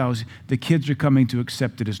lifestyles, the kids are coming to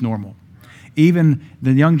accept it as normal. Even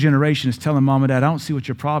the young generation is telling mom and dad, "I don't see what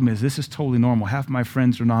your problem is. This is totally normal. Half my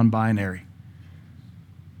friends are non-binary.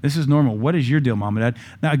 This is normal. What is your deal, mom and dad?"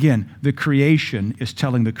 Now again, the creation is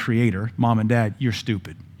telling the creator, mom and dad, "You're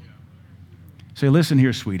stupid." Say, "Listen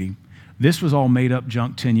here, sweetie. This was all made up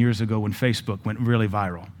junk 10 years ago when Facebook went really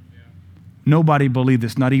viral. Nobody believed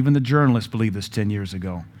this. Not even the journalists believed this 10 years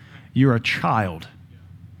ago. You're a child.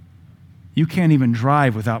 You can't even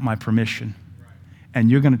drive without my permission. And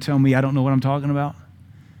you're going to tell me I don't know what I'm talking about?"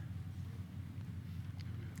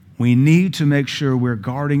 We need to make sure we're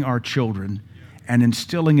guarding our children and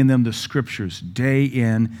instilling in them the scriptures day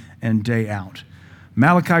in and day out.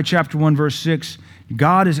 Malachi chapter 1, verse 6,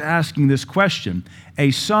 God is asking this question.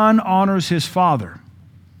 A son honors his father.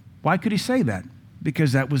 Why could he say that?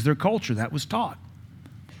 Because that was their culture. That was taught.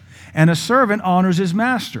 And a servant honors his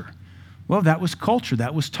master. Well, that was culture.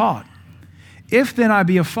 That was taught. If then I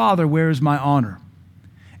be a father, where is my honor?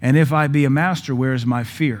 And if I be a master, where is my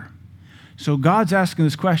fear? So God's asking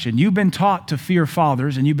this question. You've been taught to fear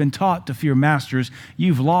fathers and you've been taught to fear masters.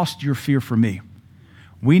 You've lost your fear for me.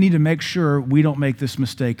 We need to make sure we don't make this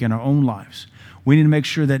mistake in our own lives. We need to make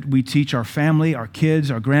sure that we teach our family, our kids,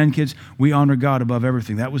 our grandkids, we honor God above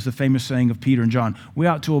everything. That was the famous saying of Peter and John. We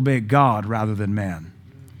ought to obey God rather than man.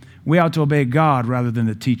 We ought to obey God rather than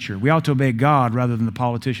the teacher. We ought to obey God rather than the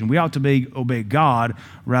politician. We ought to obey God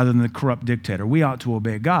rather than the corrupt dictator. We ought to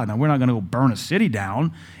obey God. Now, we're not going to go burn a city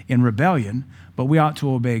down in rebellion, but we ought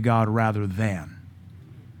to obey God rather than.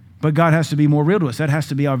 But God has to be more real to us. That has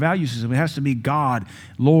to be our value system. It has to be God,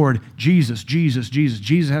 Lord, Jesus, Jesus, Jesus.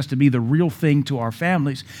 Jesus has to be the real thing to our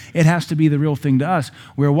families. It has to be the real thing to us.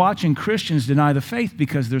 We're watching Christians deny the faith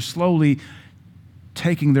because they're slowly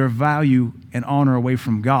taking their value and honor away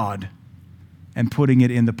from God and putting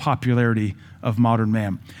it in the popularity of modern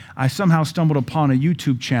man. I somehow stumbled upon a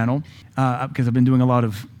YouTube channel because I've been doing a lot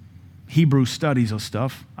of Hebrew studies of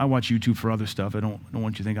stuff. I watch YouTube for other stuff. I don't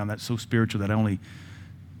want you to think I'm that so spiritual that I only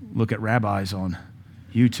look at rabbis on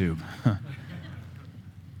YouTube.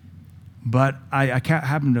 But I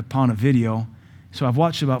happened upon a video. So I've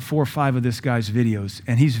watched about 4 or 5 of this guy's videos,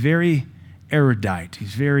 and he's very erudite.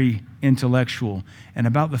 He's very intellectual. And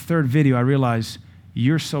about the 3rd video, I realized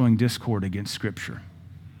you're sowing discord against Scripture.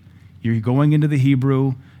 You're going into the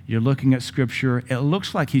Hebrew. You're looking at Scripture. It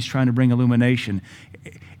looks like he's trying to bring illumination.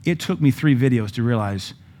 It took me 3 videos to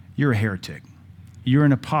realize you're a heretic. You're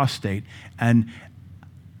an apostate. And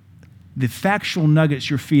the factual nuggets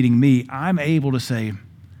you're feeding me, I'm able to say,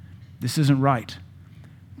 this isn't right.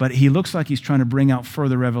 But he looks like he's trying to bring out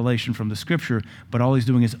further revelation from the Scripture, but all he's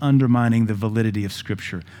doing is undermining the validity of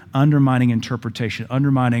Scripture, undermining interpretation,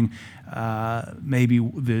 undermining maybe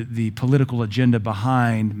the political agenda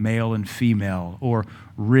behind male and female, or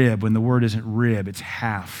rib, when the word isn't rib, it's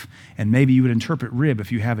half. And maybe you would interpret rib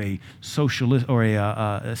if you have a socialist or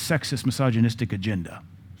a sexist, misogynistic agenda.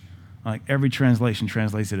 Like every translation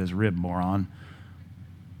translates it as rib, moron.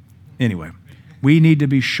 Anyway, we need to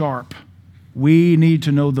be sharp. We need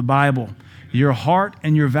to know the Bible. Your heart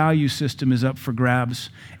and your value system is up for grabs,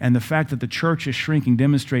 and the fact that the church is shrinking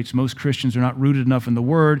demonstrates most Christians are not rooted enough in the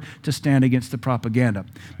Word to stand against the propaganda.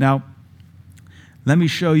 Now, let me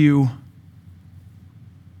show you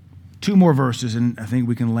 2 more verses, and I think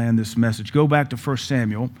we can land this message. Go back to 1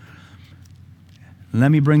 Samuel.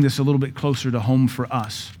 Let me bring this a little bit closer to home for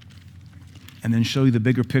us, and then show you the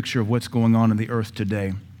bigger picture of what's going on in the earth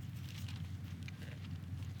today.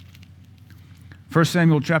 1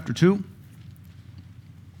 Samuel chapter 2.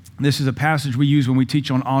 This is a passage we use when we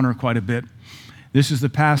teach on honor quite a bit. This is the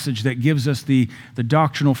passage that gives us the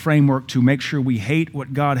doctrinal framework to make sure we hate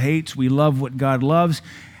what God hates, we love what God loves,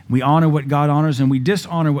 we honor what God honors, and we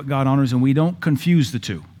dishonor what God honors, and we don't confuse the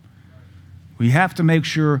two. We have to make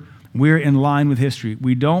sure we're in line with history.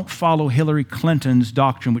 We don't follow Hillary Clinton's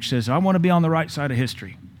doctrine, which says, I want to be on the right side of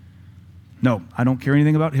history. No, I don't care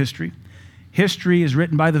anything about history. History is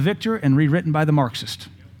written by the victor and rewritten by the Marxist.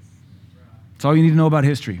 That's all you need to know about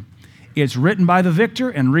history. It's written by the victor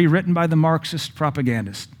and rewritten by the Marxist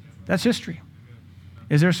propagandist. That's history.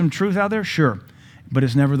 Is there some truth out there? Sure. But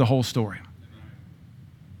it's never the whole story.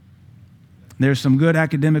 There's some good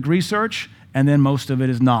academic research, and then most of it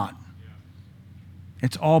is not.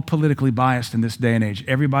 It's all politically biased in this day and age.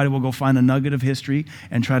 Everybody will go find a nugget of history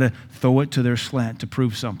and try to throw it to their slant to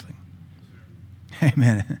prove something.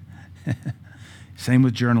 Amen. Same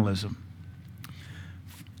with journalism.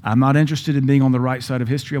 I'm not interested in being on the right side of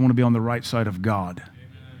history. I want to be on the right side of God.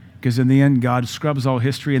 Because in the end, God scrubs all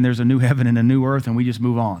history, and there's a new heaven and a new earth, and we just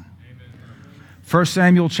move on. 1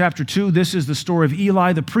 Samuel chapter 2, this is the story of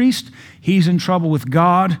Eli the priest. He's in trouble with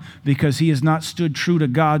God because he has not stood true to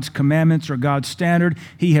God's commandments or God's standard.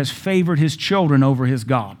 He has favored his children over his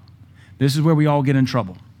God. This is where we all get in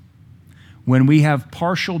trouble. When we have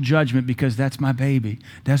partial judgment because that's my baby,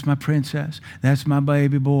 that's my princess, that's my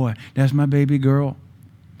baby boy, that's my baby girl.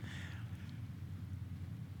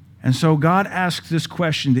 And so God asks this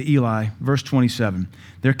question to Eli, verse 27.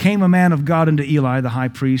 There came a man of God unto Eli, the high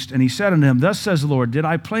priest, and he said unto him, Thus says the Lord, Did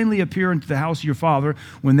I plainly appear into the house of your father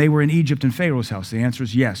when they were in Egypt in Pharaoh's house? The answer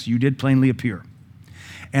is yes, you did plainly appear.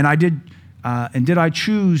 And did I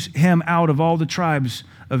choose him out of all the tribes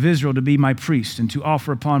of Israel to be my priest and to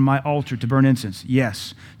offer upon my altar to burn incense?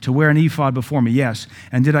 Yes. To wear an ephod before me? Yes.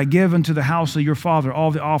 And did I give unto the house of your father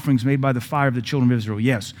all the offerings made by the fire of the children of Israel?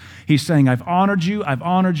 Yes. He's saying, I've honored you, I've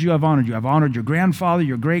honored you, I've honored you. I've honored your grandfather,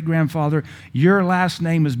 your great-grandfather. Your last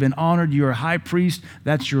name has been honored. You're a high priest.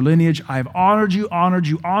 That's your lineage. I've honored you, honored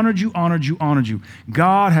you, honored you, honored you, honored you.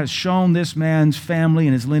 God has shown this man's family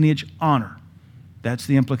and his lineage honor. That's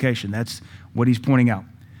the implication. That's what he's pointing out.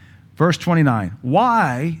 Verse 29,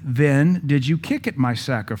 Why then did you kick at my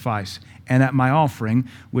sacrifice and at my offering,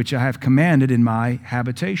 which I have commanded in my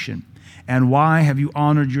habitation? And why have you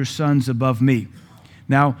honored your sons above me?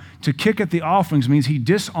 Now, to kick at the offerings means he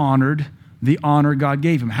dishonored the honor God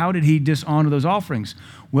gave him. How did he dishonor those offerings?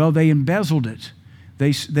 Well, they embezzled it.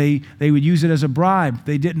 They would use it as a bribe.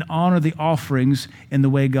 They didn't honor the offerings in the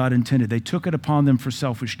way God intended. They took it upon them for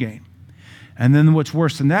selfish gain. And then what's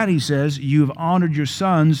worse than that, he says, you have honored your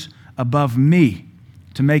sons above me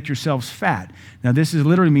to make yourselves fat. Now, this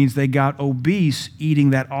literally means they got obese eating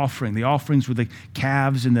that offering. The offerings were the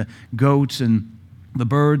calves and the goats and the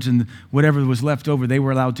birds and whatever was left over, they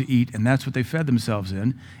were allowed to eat, and that's what they fed themselves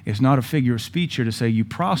in. It's not a figure of speech here to say you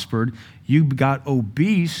prospered. You got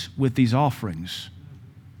obese with these offerings.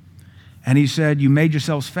 And he said, you made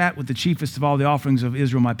yourselves fat with the chiefest of all the offerings of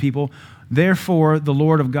Israel, my people. Therefore, the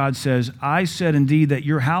Lord of God says, I said indeed that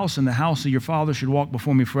your house and the house of your father should walk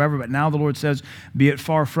before me forever. But now the Lord says, be it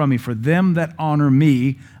far from me. For them that honor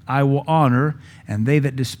me, I will honor, and they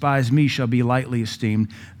that despise me shall be lightly esteemed.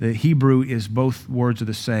 The Hebrew is both words are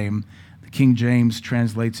the same. The King James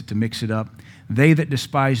translates it to mix it up. They that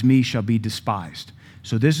despise me shall be despised.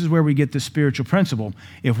 So this is where we get this spiritual principle.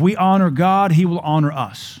 If we honor God, he will honor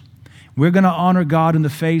us. We're going to honor God in the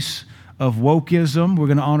face of wokeism. We're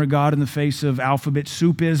going to honor God in the face of alphabet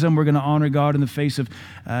soupism. We're going to honor God in the face of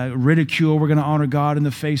ridicule. We're going to honor God in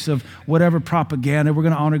the face of whatever propaganda. We're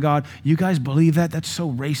going to honor God. You guys believe that? That's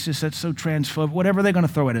so racist. That's so transphobic. Whatever they're going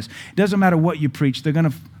to throw at us. It doesn't matter what you preach. They're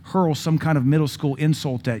going to hurl some kind of middle school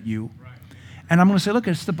insult at you. Right. And I'm going to say, look,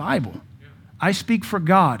 it's the Bible. Yeah. I speak for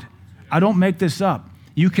God. I don't make this up.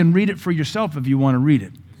 You can read it for yourself if you want to read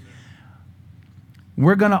it.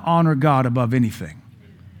 We're going to honor God above anything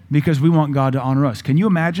because we want God to honor us. Can you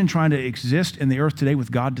imagine trying to exist in the earth today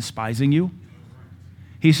with God despising you?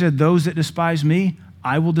 He said, those that despise me,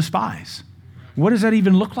 I will despise. What does that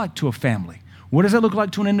even look like to a family? What does that look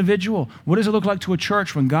like to an individual? What does it look like to a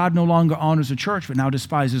church when God no longer honors the church but now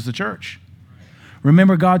despises the church?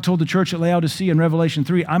 Remember, God told the church at Laodicea in Revelation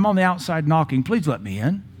 3, I'm on the outside knocking. Please let me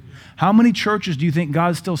in. How many churches do you think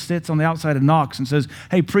God still sits on the outside and knocks and says,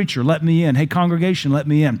 hey, preacher, let me in. Hey, congregation, let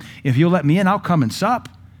me in. If you'll let me in, I'll come and sup.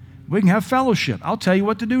 We can have fellowship. I'll tell you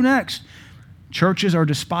what to do next. Churches are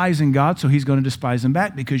despising God, so he's going to despise them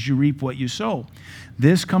back because you reap what you sow.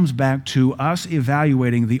 This comes back to us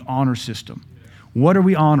evaluating the honor system. What are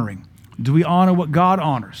we honoring? Do we honor what God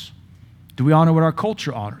honors? Do we honor what our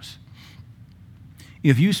culture honors?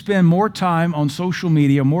 If you spend more time on social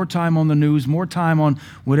media, more time on the news, more time on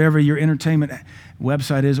whatever your entertainment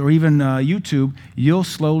website is, or even YouTube, you'll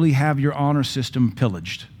slowly have your honor system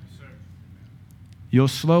pillaged. You'll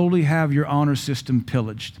slowly have your honor system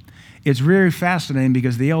pillaged. It's very fascinating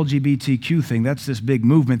because the LGBTQ thing, that's this big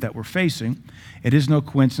movement that we're facing. It is no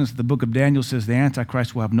coincidence that the book of Daniel says the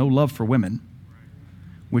Antichrist will have no love for women,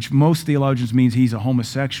 which most theologians means he's a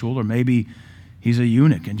homosexual or maybe he's a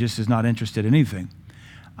eunuch and just is not interested in anything.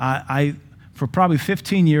 For probably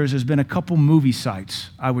 15 years, there's been a couple movie sites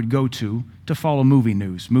I would go to follow movie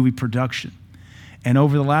news, movie production. And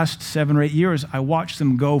over the last 7 or 8 years, I watched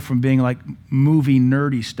them go from being like movie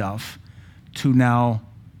nerdy stuff to now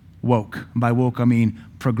woke. By woke, I mean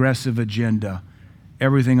progressive agenda,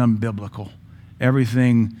 everything unbiblical,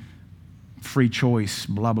 everything free choice,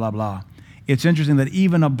 blah, blah, blah. It's interesting that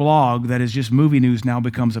even a blog that is just movie news now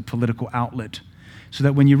becomes a political outlet. So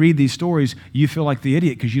that when you read these stories, you feel like the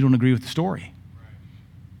idiot because you don't agree with the story. Right.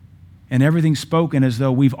 And everything's spoken as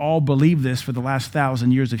though we've all believed this for the last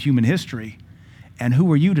 1,000 years of human history. And who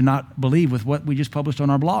are you to not believe with what we just published on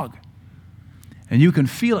our blog? And you can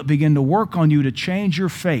feel it begin to work on you to change your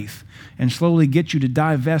faith and slowly get you to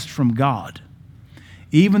divest from God.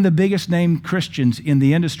 Even the biggest name Christians in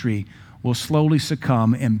the industry will slowly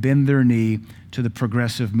succumb and bend their knee to the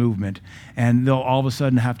progressive movement. And they'll all of a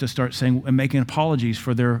sudden have to start saying and making apologies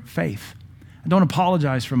for their faith. I don't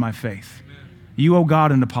apologize for my faith. Amen. You owe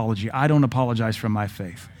God an apology. I don't apologize for my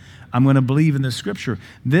faith. I'm going to believe in the scripture.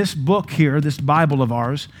 This book here, this Bible of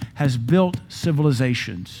ours, has built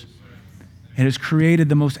civilizations. It has created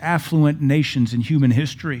the most affluent nations in human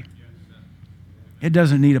history. It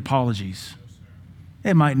doesn't need apologies.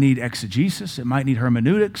 It might need exegesis. It might need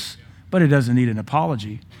hermeneutics, but it doesn't need an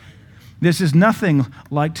apology. This is nothing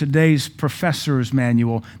like today's professor's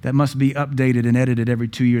manual that must be updated and edited every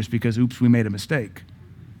 2 years because, oops, we made a mistake.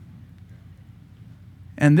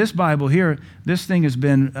 And this Bible here, this thing has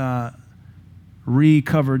been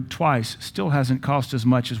recovered twice. Still hasn't cost as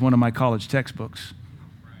much as one of my college textbooks.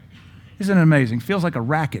 Isn't it amazing? Feels like a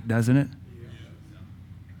racket, doesn't it?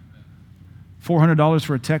 $400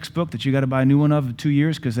 for a textbook that you got to buy a new one of in 2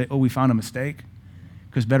 years because we found a mistake.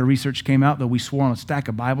 Because better research came out that we swore on a stack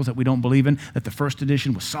of Bibles that we don't believe in, that the first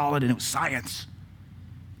edition was solid and it was science.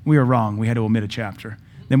 We were wrong. We had to omit a chapter.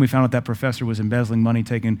 Then we found out that professor was embezzling money,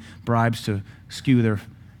 taking bribes to skew their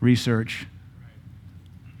research.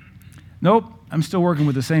 Nope, I'm still working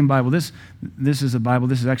with the same Bible. This is a Bible.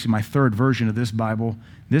 This is actually my third version of this Bible.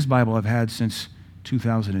 This Bible I've had since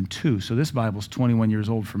 2002. So this Bible's 21 years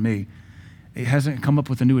old for me. It hasn't come up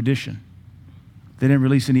with a new edition. They didn't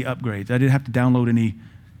release any upgrades. I didn't have to download any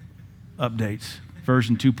updates.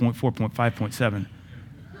 Version 2.4.5.7.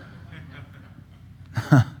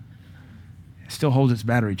 It still holds its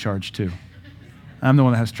battery charge too. I'm the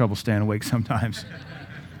one that has trouble staying awake sometimes.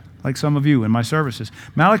 Like some of you in my services.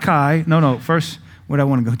 First, what I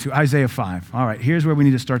want to go to, Isaiah 5. All right, here's where we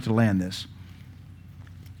need to start to land this.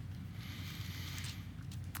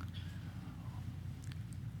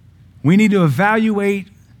 We need to evaluate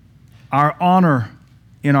our honor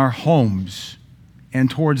in our homes and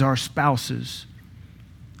towards our spouses.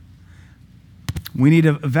 We need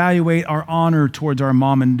to evaluate our honor towards our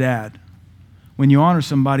mom and dad. When you honor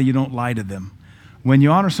somebody, you don't lie to them. When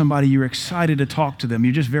you honor somebody, you're excited to talk to them.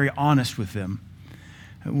 You're just very honest with them.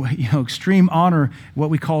 Extreme honor,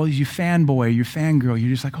 what we call is you fanboy, you fangirl.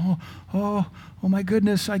 You're just like, oh my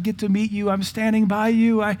goodness, I get to meet you. I'm standing by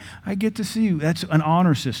you. I get to see you. That's an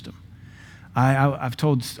honor system.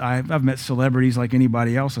 I've met celebrities like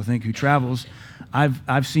anybody else, I think, who travels.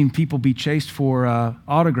 I've seen people be chased for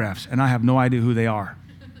autographs, and I have no idea who they are.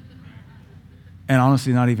 And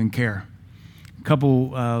honestly, not even care.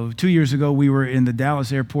 2 years ago, we were in the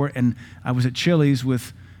Dallas airport, and I was at Chili's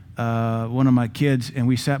with one of my kids, and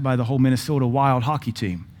we sat by the whole Minnesota Wild hockey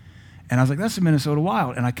team. And I was like, that's the Minnesota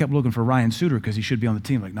Wild. And I kept looking for Ryan Suter because he should be on the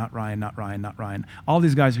team. Like, not Ryan, not Ryan, not Ryan. All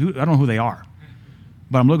these guys, I don't know who they are.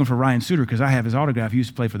 But I'm looking for Ryan Suter because I have his autograph. He used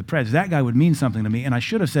to play for the Preds. That guy would mean something to me. And I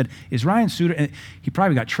should have said, is Ryan Suter? And he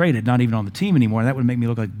probably got traded, not even on the team anymore. That would make me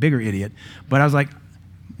look like a bigger idiot. But I was like,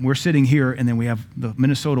 we're sitting here, and then we have the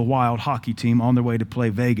Minnesota Wild hockey team on their way to play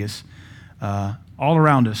Vegas all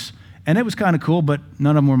around us. And it was kind of cool, but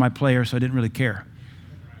none of them were my players, so I didn't really care.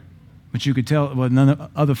 But you could tell, well,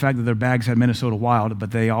 other fact that their bags had Minnesota Wild,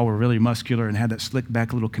 but they all were really muscular and had that slick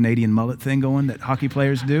back little Canadian mullet thing going that hockey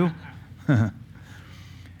players do.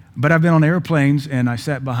 But I've been on airplanes, and I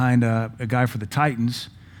sat behind a guy for the Titans,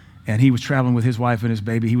 and he was traveling with his wife and his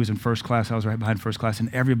baby. He was in first class. I was right behind first class,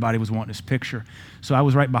 and everybody was wanting his picture. So I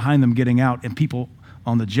was right behind them getting out, and people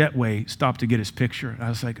on the jetway stopped to get his picture. I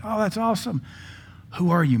was like, oh, that's awesome.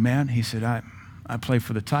 Who are you, man? He said, I play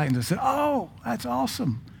for the Titans. I said, oh, that's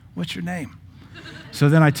awesome. What's your name? So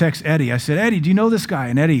then I text Eddie. I said, Eddie, do you know this guy?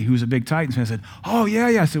 And Eddie, who's a big Titans fan, said, oh,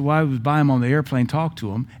 yeah. I said, well, I was by him on the airplane, talked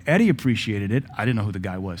to him. Eddie appreciated it. I didn't know who the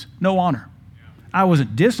guy was. No honor. I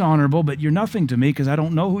wasn't dishonorable, but you're nothing to me because I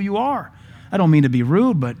don't know who you are. I don't mean to be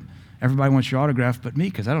rude, but everybody wants your autograph but me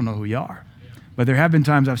because I don't know who you are. But there have been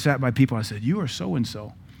times I've sat by people, I said, you are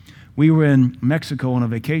so-and-so. We were in Mexico on a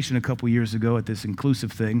vacation a couple years ago at this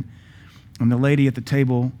inclusive thing, and the lady at the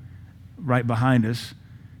table right behind us,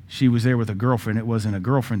 she was there with a girlfriend. It wasn't a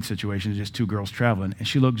girlfriend situation, it was just two girls traveling, and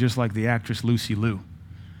she looked just like the actress Lucy Liu.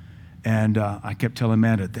 And I kept telling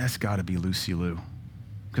Amanda, that's got to be Lucy Liu,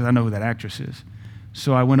 because I know who that actress is.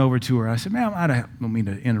 So I went over to her. I said, ma'am, I don't mean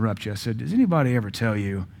to interrupt you. I said, does anybody ever tell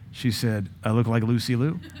you? She said, I look like Lucy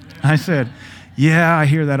Liu? I said, yeah, I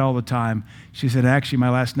hear that all the time. She said, actually, my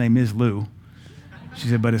last name is Lou. She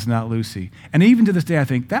said, but it's not Lucy. And even to this day, I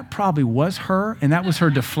think that probably was her, and that was her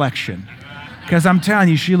deflection. Because I'm telling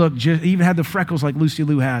you, she looked even had the freckles like Lucy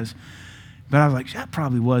Liu has. But I was like, that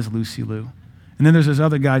probably was Lucy Liu. And then there's this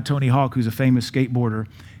other guy, Tony Hawk, who's a famous skateboarder.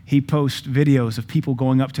 He posts videos of people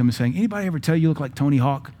going up to him and saying, anybody ever tell you look like Tony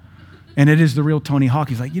Hawk? And it is the real Tony Hawk.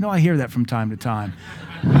 He's like, I hear that from time to time.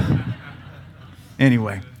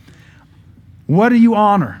 Anyway, what do you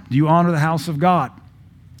honor? Do you honor the house of God?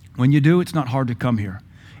 When you do, it's not hard to come here.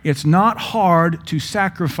 It's not hard to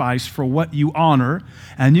sacrifice for what you honor,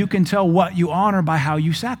 and you can tell what you honor by how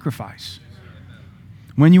you sacrifice.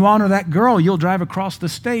 When you honor that girl, you'll drive across the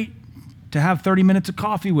state to have 30 minutes of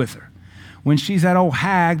coffee with her. When she's that old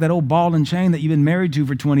hag, that old ball and chain that you've been married to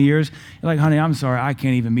for 20 years, you're like, honey, I'm sorry, I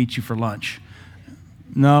can't even meet you for lunch.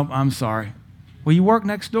 No, I'm sorry. Well, you work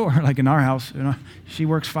next door, like in our house. She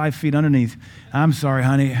works 5 feet underneath. I'm sorry,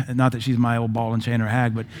 honey. Not that she's my old ball and chain or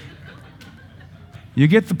hag, but you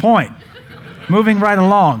get the point. Moving right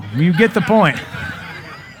along, you get the point.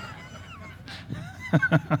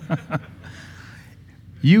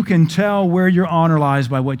 You can tell where your honor lies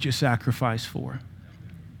by what you sacrifice for.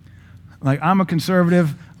 Like, I'm a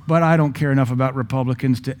conservative, but I don't care enough about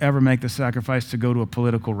Republicans to ever make the sacrifice to go to a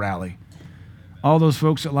political rally. All those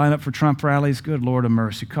folks that line up for Trump rallies, good Lord of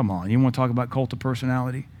mercy, come on. You want to talk about cult of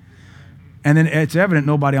personality? And then it's evident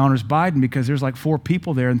nobody honors Biden because there's like 4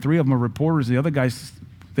 people there, and 3 of them are reporters. The other guy's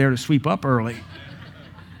there to sweep up early.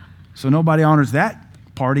 So nobody honors that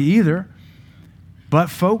party either. But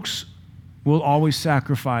folks will always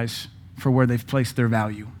sacrifice for where they've placed their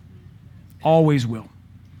value. Always will.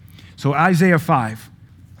 So Isaiah 5,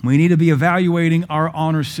 we need to be evaluating our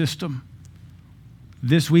honor system.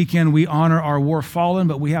 This weekend we honor our war fallen,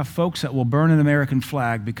 but we have folks that will burn an American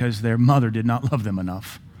flag because their mother did not love them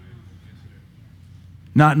enough.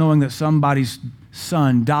 Not knowing that somebody's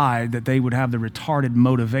son died, that they would have the retarded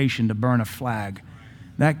motivation to burn a flag.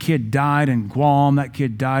 That kid died in Guam, that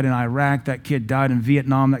kid died in Iraq, that kid died in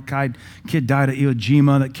Vietnam, that kid died at Iwo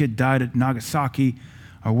Jima, that kid died at Nagasaki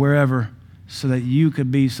or wherever. so that you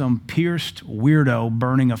could be some pierced weirdo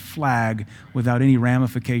burning a flag without any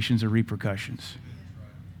ramifications or repercussions.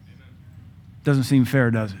 Doesn't seem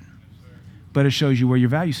fair, does it? But it shows you where your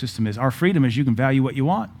value system is. Our freedom is you can value what you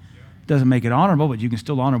want. Doesn't make it honorable, but you can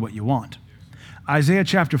still honor what you want. Isaiah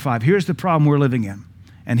chapter 5. Here's the problem we're living in.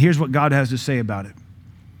 And here's what God has to say about it.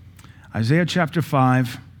 Isaiah chapter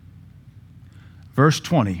 5, verse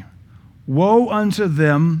 20. Woe unto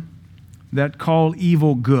them that call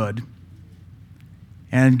evil good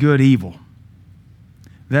and good evil,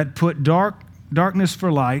 that put darkness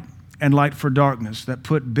for light and light for darkness, that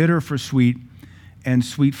put bitter for sweet and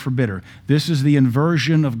sweet for bitter. This is the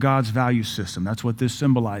inversion of God's value system. That's what this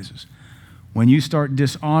symbolizes. When you start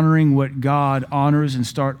dishonoring what God honors and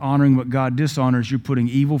start honoring what God dishonors, you're putting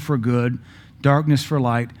evil for good, darkness for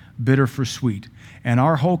light, bitter for sweet. And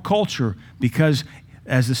our whole culture, because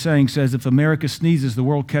as the saying says, if America sneezes, the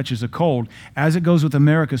world catches a cold. As it goes with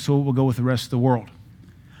America, so it will go with the rest of the world.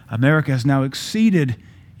 America has now exceeded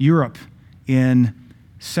Europe in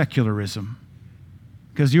secularism,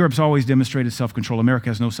 because Europe's always demonstrated self-control. America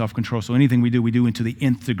has no self-control, so anything we do into the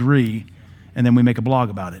nth degree, and then we make a blog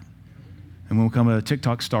about it, and we'll become a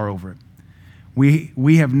TikTok star over it.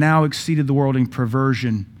 We have now exceeded the world in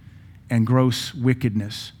perversion and gross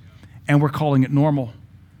wickedness, and we're calling it normal,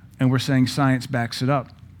 and we're saying science backs it up.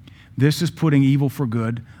 This is putting evil for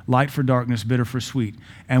good, light for darkness, bitter for sweet,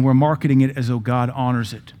 and we're marketing it as though God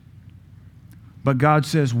honors it. But God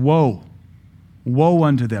says, woe, woe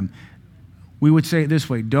unto them. We would say it this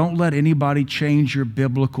way: don't let anybody change your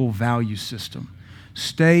biblical value system.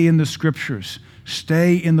 Stay in the scriptures.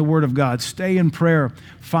 Stay in the Word of God. Stay in prayer.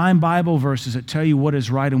 Find Bible verses that tell you what is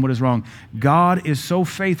right and what is wrong. God is so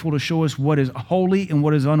faithful to show us what is holy and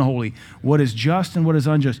what is unholy, what is just and what is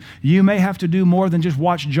unjust. You may have to do more than just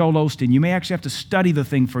watch Joel Osteen. You may actually have to study the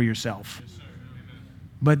thing for yourself. Yes, sir.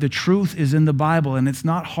 But the truth is in the Bible, and it's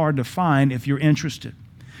not hard to find if you're interested.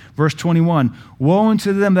 Verse 21, woe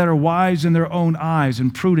unto them that are wise in their own eyes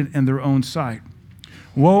and prudent in their own sight.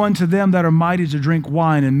 Woe unto them that are mighty to drink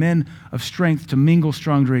wine and men of strength to mingle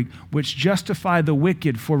strong drink, which justify the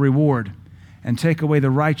wicked for reward and take away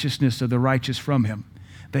the righteousness of the righteous from him.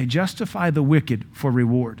 They justify the wicked for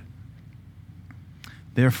reward.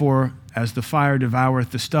 Therefore, as the fire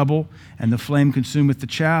devoureth the stubble and the flame consumeth the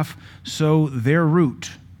chaff, so their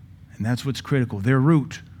root, and that's what's critical, their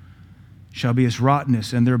root shall be as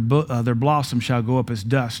rottenness, and their blossom shall go up as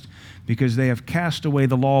dust, because they have cast away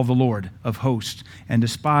the law of the Lord of hosts and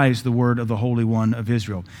despised the word of the Holy One of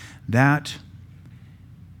Israel. That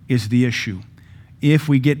is the issue. If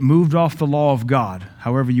we get moved off the law of God,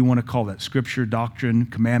 however you want to call that, scripture, doctrine,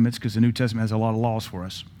 commandments, because the New Testament has a lot of laws for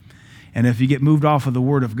us. And if you get moved off of the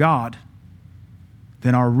word of God,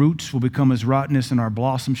 then our roots will become as rottenness and our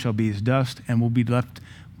blossom shall be as dust, and will be left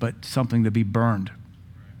but something to be burned.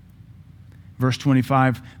 Verse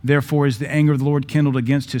 25, therefore is the anger of the Lord kindled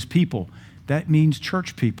against his people. That means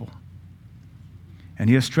church people. And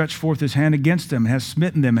he has stretched forth his hand against them, and has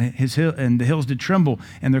smitten them, and the hills did tremble,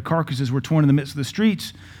 and their carcasses were torn in the midst of the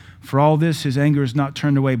streets. For all this, his anger is not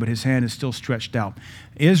turned away, but his hand is still stretched out.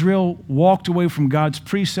 Israel walked away from God's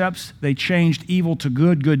precepts. They changed evil to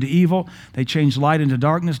good, good to evil. They changed light into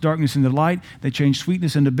darkness, darkness into light. They changed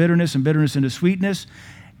sweetness into bitterness, and bitterness into sweetness.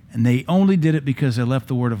 And they only did it because they left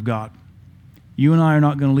the word of God. You and I are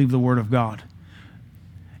not going to leave the word of God.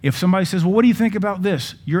 If somebody says, well, what do you think about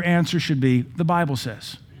this? Your answer should be, the Bible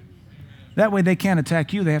says. That way they can't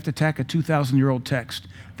attack you. They have to attack a 2,000-year-old text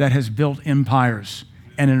that has built empires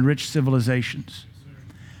and enriched civilizations.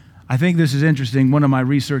 I think this is interesting. One of my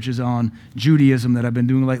researches on Judaism that I've been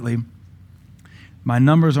doing lately, my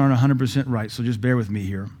numbers aren't 100% right, so just bear with me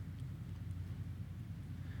here.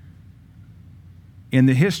 In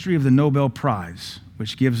the history of the Nobel Prize,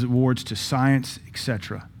 which gives awards to science,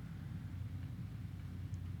 etc.,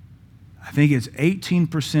 I think it's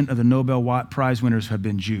 18% of the Nobel Prize winners have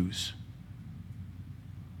been Jews.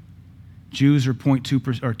 Jews are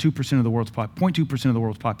 0.2% or 2% of the world's 0.2% of the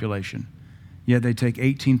world's population. Yet they take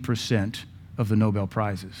 18% of the Nobel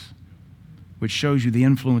Prizes, which shows you the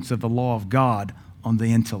influence of the law of God on the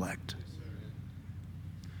intellect.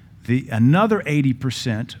 Another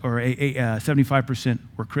 80% or 75%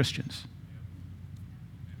 were Christians,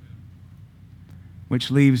 which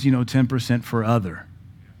leaves 10% for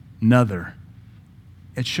another.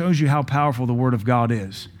 It shows you how powerful the Word of God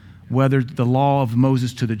is, whether the law of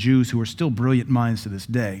Moses to the Jews, who are still brilliant minds to this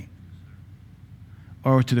day,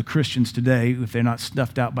 or to the Christians today, if they're not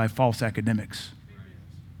snuffed out by false academics.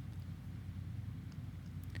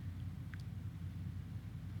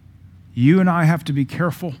 You and I have to be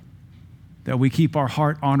careful that we keep our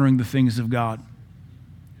heart honoring the things of God.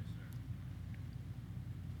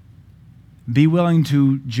 Be willing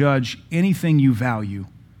to judge anything you value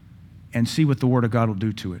and see what the Word of God will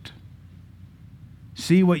do to it.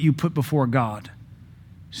 See what you put before God.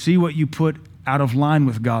 See what you put out of line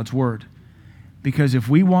with God's Word. Because if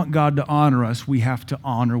we want God to honor us, we have to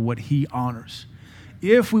honor what He honors.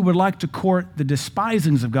 If we would like to court the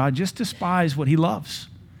despisings of God, just despise what He loves.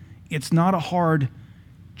 It's not a hard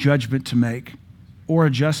judgment to make or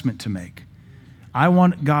adjustment to make. I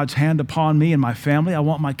want God's hand upon me and my family. I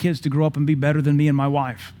want my kids to grow up and be better than me and my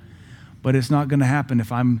wife. But it's not going to happen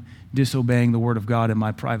if I'm disobeying the Word of God in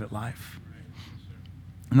my private life.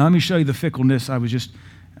 And let me show you the fickleness. I was just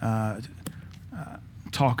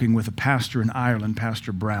talking with a pastor in Ireland,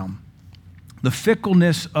 Pastor Brown. The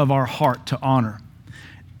fickleness of our heart to honor.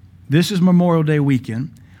 This is Memorial Day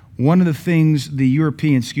weekend. One of the things the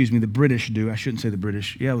British do, I shouldn't say the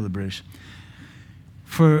British, the British,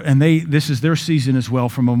 this is their season as well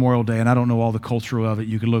for Memorial Day, and I don't know all the culture of it.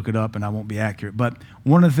 You can look it up, and I won't be accurate. But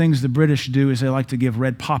one of the things the British do is they like to give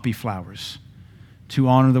red poppy flowers to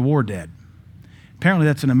honor the war dead. Apparently,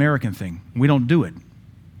 that's an American thing. We don't do it,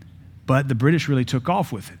 but the British really took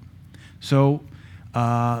off with it. So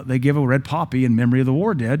they give a red poppy in memory of the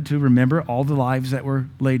war dead to remember all the lives that were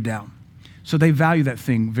laid down. So they value that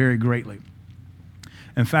thing very greatly.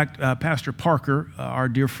 In fact, Pastor Parker, our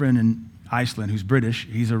dear friend in Iceland, who's British,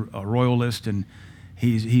 he's a royalist, and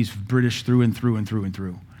he's British through and through and through and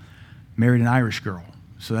through. Married an Irish girl,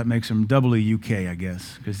 so that makes him doubly UK, I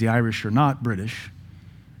guess, because the Irish are not British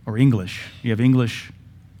or English. You have English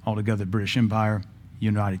altogether, British Empire,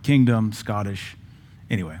 United Kingdom, Scottish.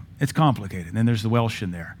 Anyway, it's complicated. And then there's the Welsh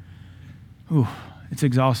in there. Ooh, it's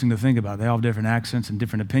exhausting to think about. They all have different accents and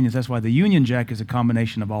different opinions. That's why the Union Jack is a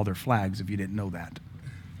combination of all their flags, if you didn't know that,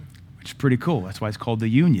 which is pretty cool. That's why it's called the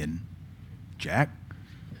Union Jack.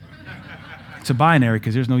 It's a binary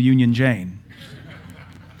because there's no Union Jane.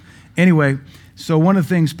 Anyway, so one of the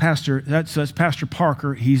things that's Pastor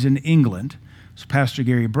Parker. He's in England. So Pastor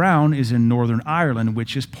Gary Brown is in Northern Ireland,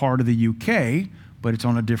 which is part of the UK, but it's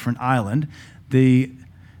on a different island. The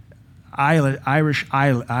Irish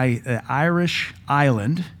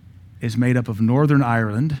island is made up of Northern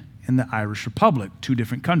Ireland and the Irish Republic, two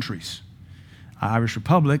different countries. Irish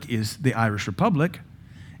Republic is the Irish Republic,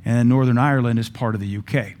 and Northern Ireland is part of the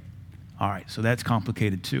UK. All right, so that's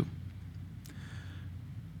complicated too.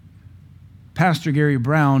 Pastor Gary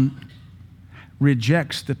Brown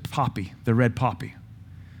rejects the poppy, the red poppy.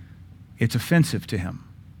 It's offensive to him.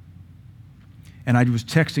 And I was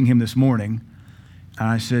texting him this morning, and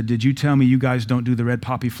I said, did you tell me you guys don't do the red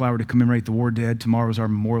poppy flower to commemorate the war dead? Tomorrow's our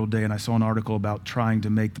Memorial Day, and I saw an article about trying to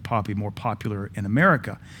make the poppy more popular in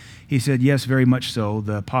America. He said, yes, very much so.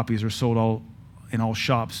 The poppies are sold in all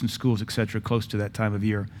shops and schools, etc., close to that time of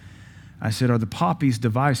year. I said, are the poppies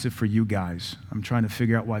divisive for you guys? I'm trying to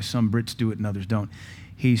figure out why some Brits do it and others don't.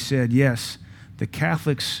 He said, yes, the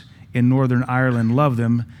Catholics in Northern Ireland love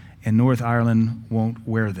them, and North Ireland won't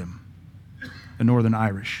wear them, the Northern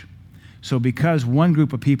Irish. So because one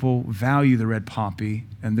group of people value the red poppy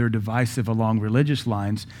and they're divisive along religious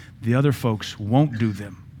lines, the other folks won't do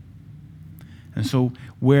them. And so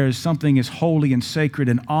whereas something is holy and sacred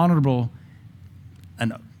and honorable,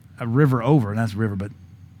 and a river over, and that's a river, but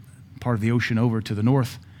part of the ocean over to the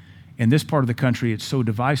north, in this part of the country, it's so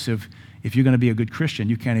divisive, if you're going to be a good Christian,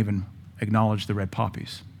 you can't even acknowledge the red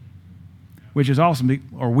poppies, which is awesome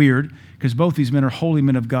or weird, because both these men are holy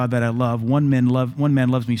men of God that I love. One man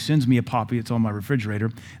loves me, sends me a poppy. It's on my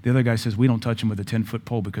refrigerator. The other guy says, we don't touch them with a 10-foot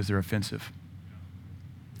pole because they're offensive.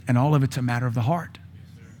 And all of it's a matter of the heart.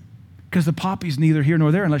 Because the poppy's neither here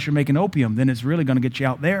nor there unless you're making opium. Then it's really going to get you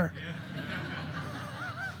out there.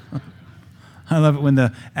 I love it when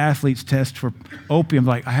the athletes test for opium.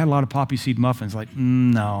 Like, I had a lot of poppy seed muffins. Like,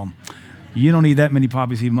 no, you don't need that many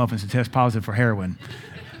poppy seed muffins to test positive for heroin.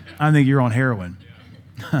 I think you're on heroin.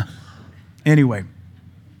 Anyway,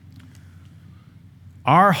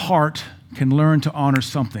 our heart can learn to honor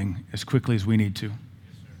something as quickly as we need to.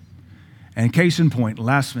 And case in point,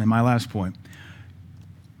 my last point,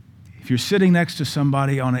 if you're sitting next to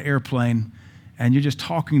somebody on an airplane and you're just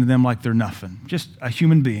talking to them like they're nothing, just a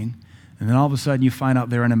human being, and then all of a sudden you find out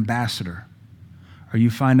they're an ambassador, or you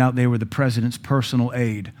find out they were the president's personal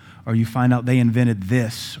aide, or you find out they invented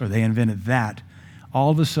this or they invented that, all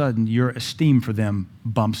of a sudden your esteem for them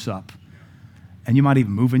bumps up. And you might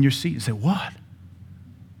even move in your seat and say, what?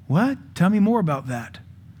 What? Tell me more about that.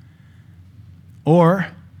 Or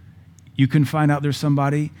you can find out there's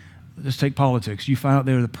somebody, let's take politics. You find out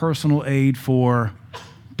they're the personal aide for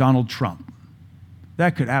Donald Trump.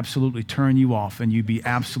 That could absolutely turn you off and you'd be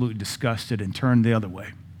absolutely disgusted and turn the other way.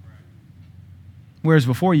 Whereas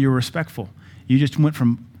before you were respectful. You just went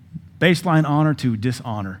from Baseline honor to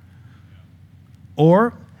dishonor.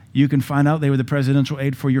 Or you can find out they were the presidential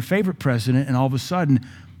aide for your favorite president, and all of a sudden,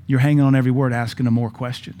 you're hanging on every word, asking them more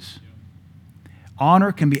questions.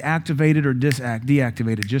 Honor can be activated or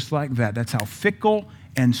deactivated just like that. That's how fickle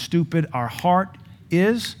and stupid our heart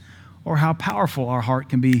is, or how powerful our heart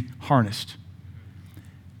can be harnessed.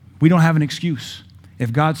 We don't have an excuse.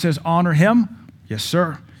 If God says honor him, yes,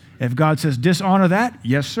 sir. If God says dishonor that,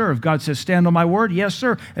 yes, sir. If God says stand on my word, yes,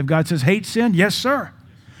 sir. If God says hate sin, yes, sir.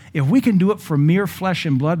 If we can do it for mere flesh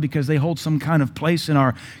and blood because they hold some kind of place in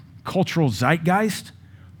our cultural zeitgeist,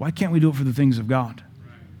 why can't we do it for the things of God?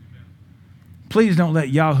 Please don't let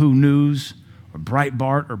Yahoo News or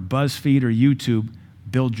Breitbart or BuzzFeed or YouTube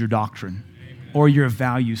build your doctrine or your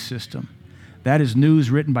value system. That is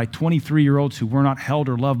news written by 23-year-olds who were not held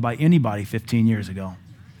or loved by anybody 15 years ago.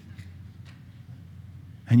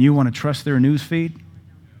 And you want to trust their news feed?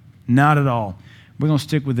 Not at all. We're going to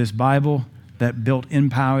stick with this Bible that built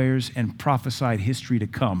empires and prophesied history to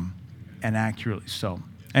come, and accurately so.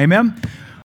 Amen?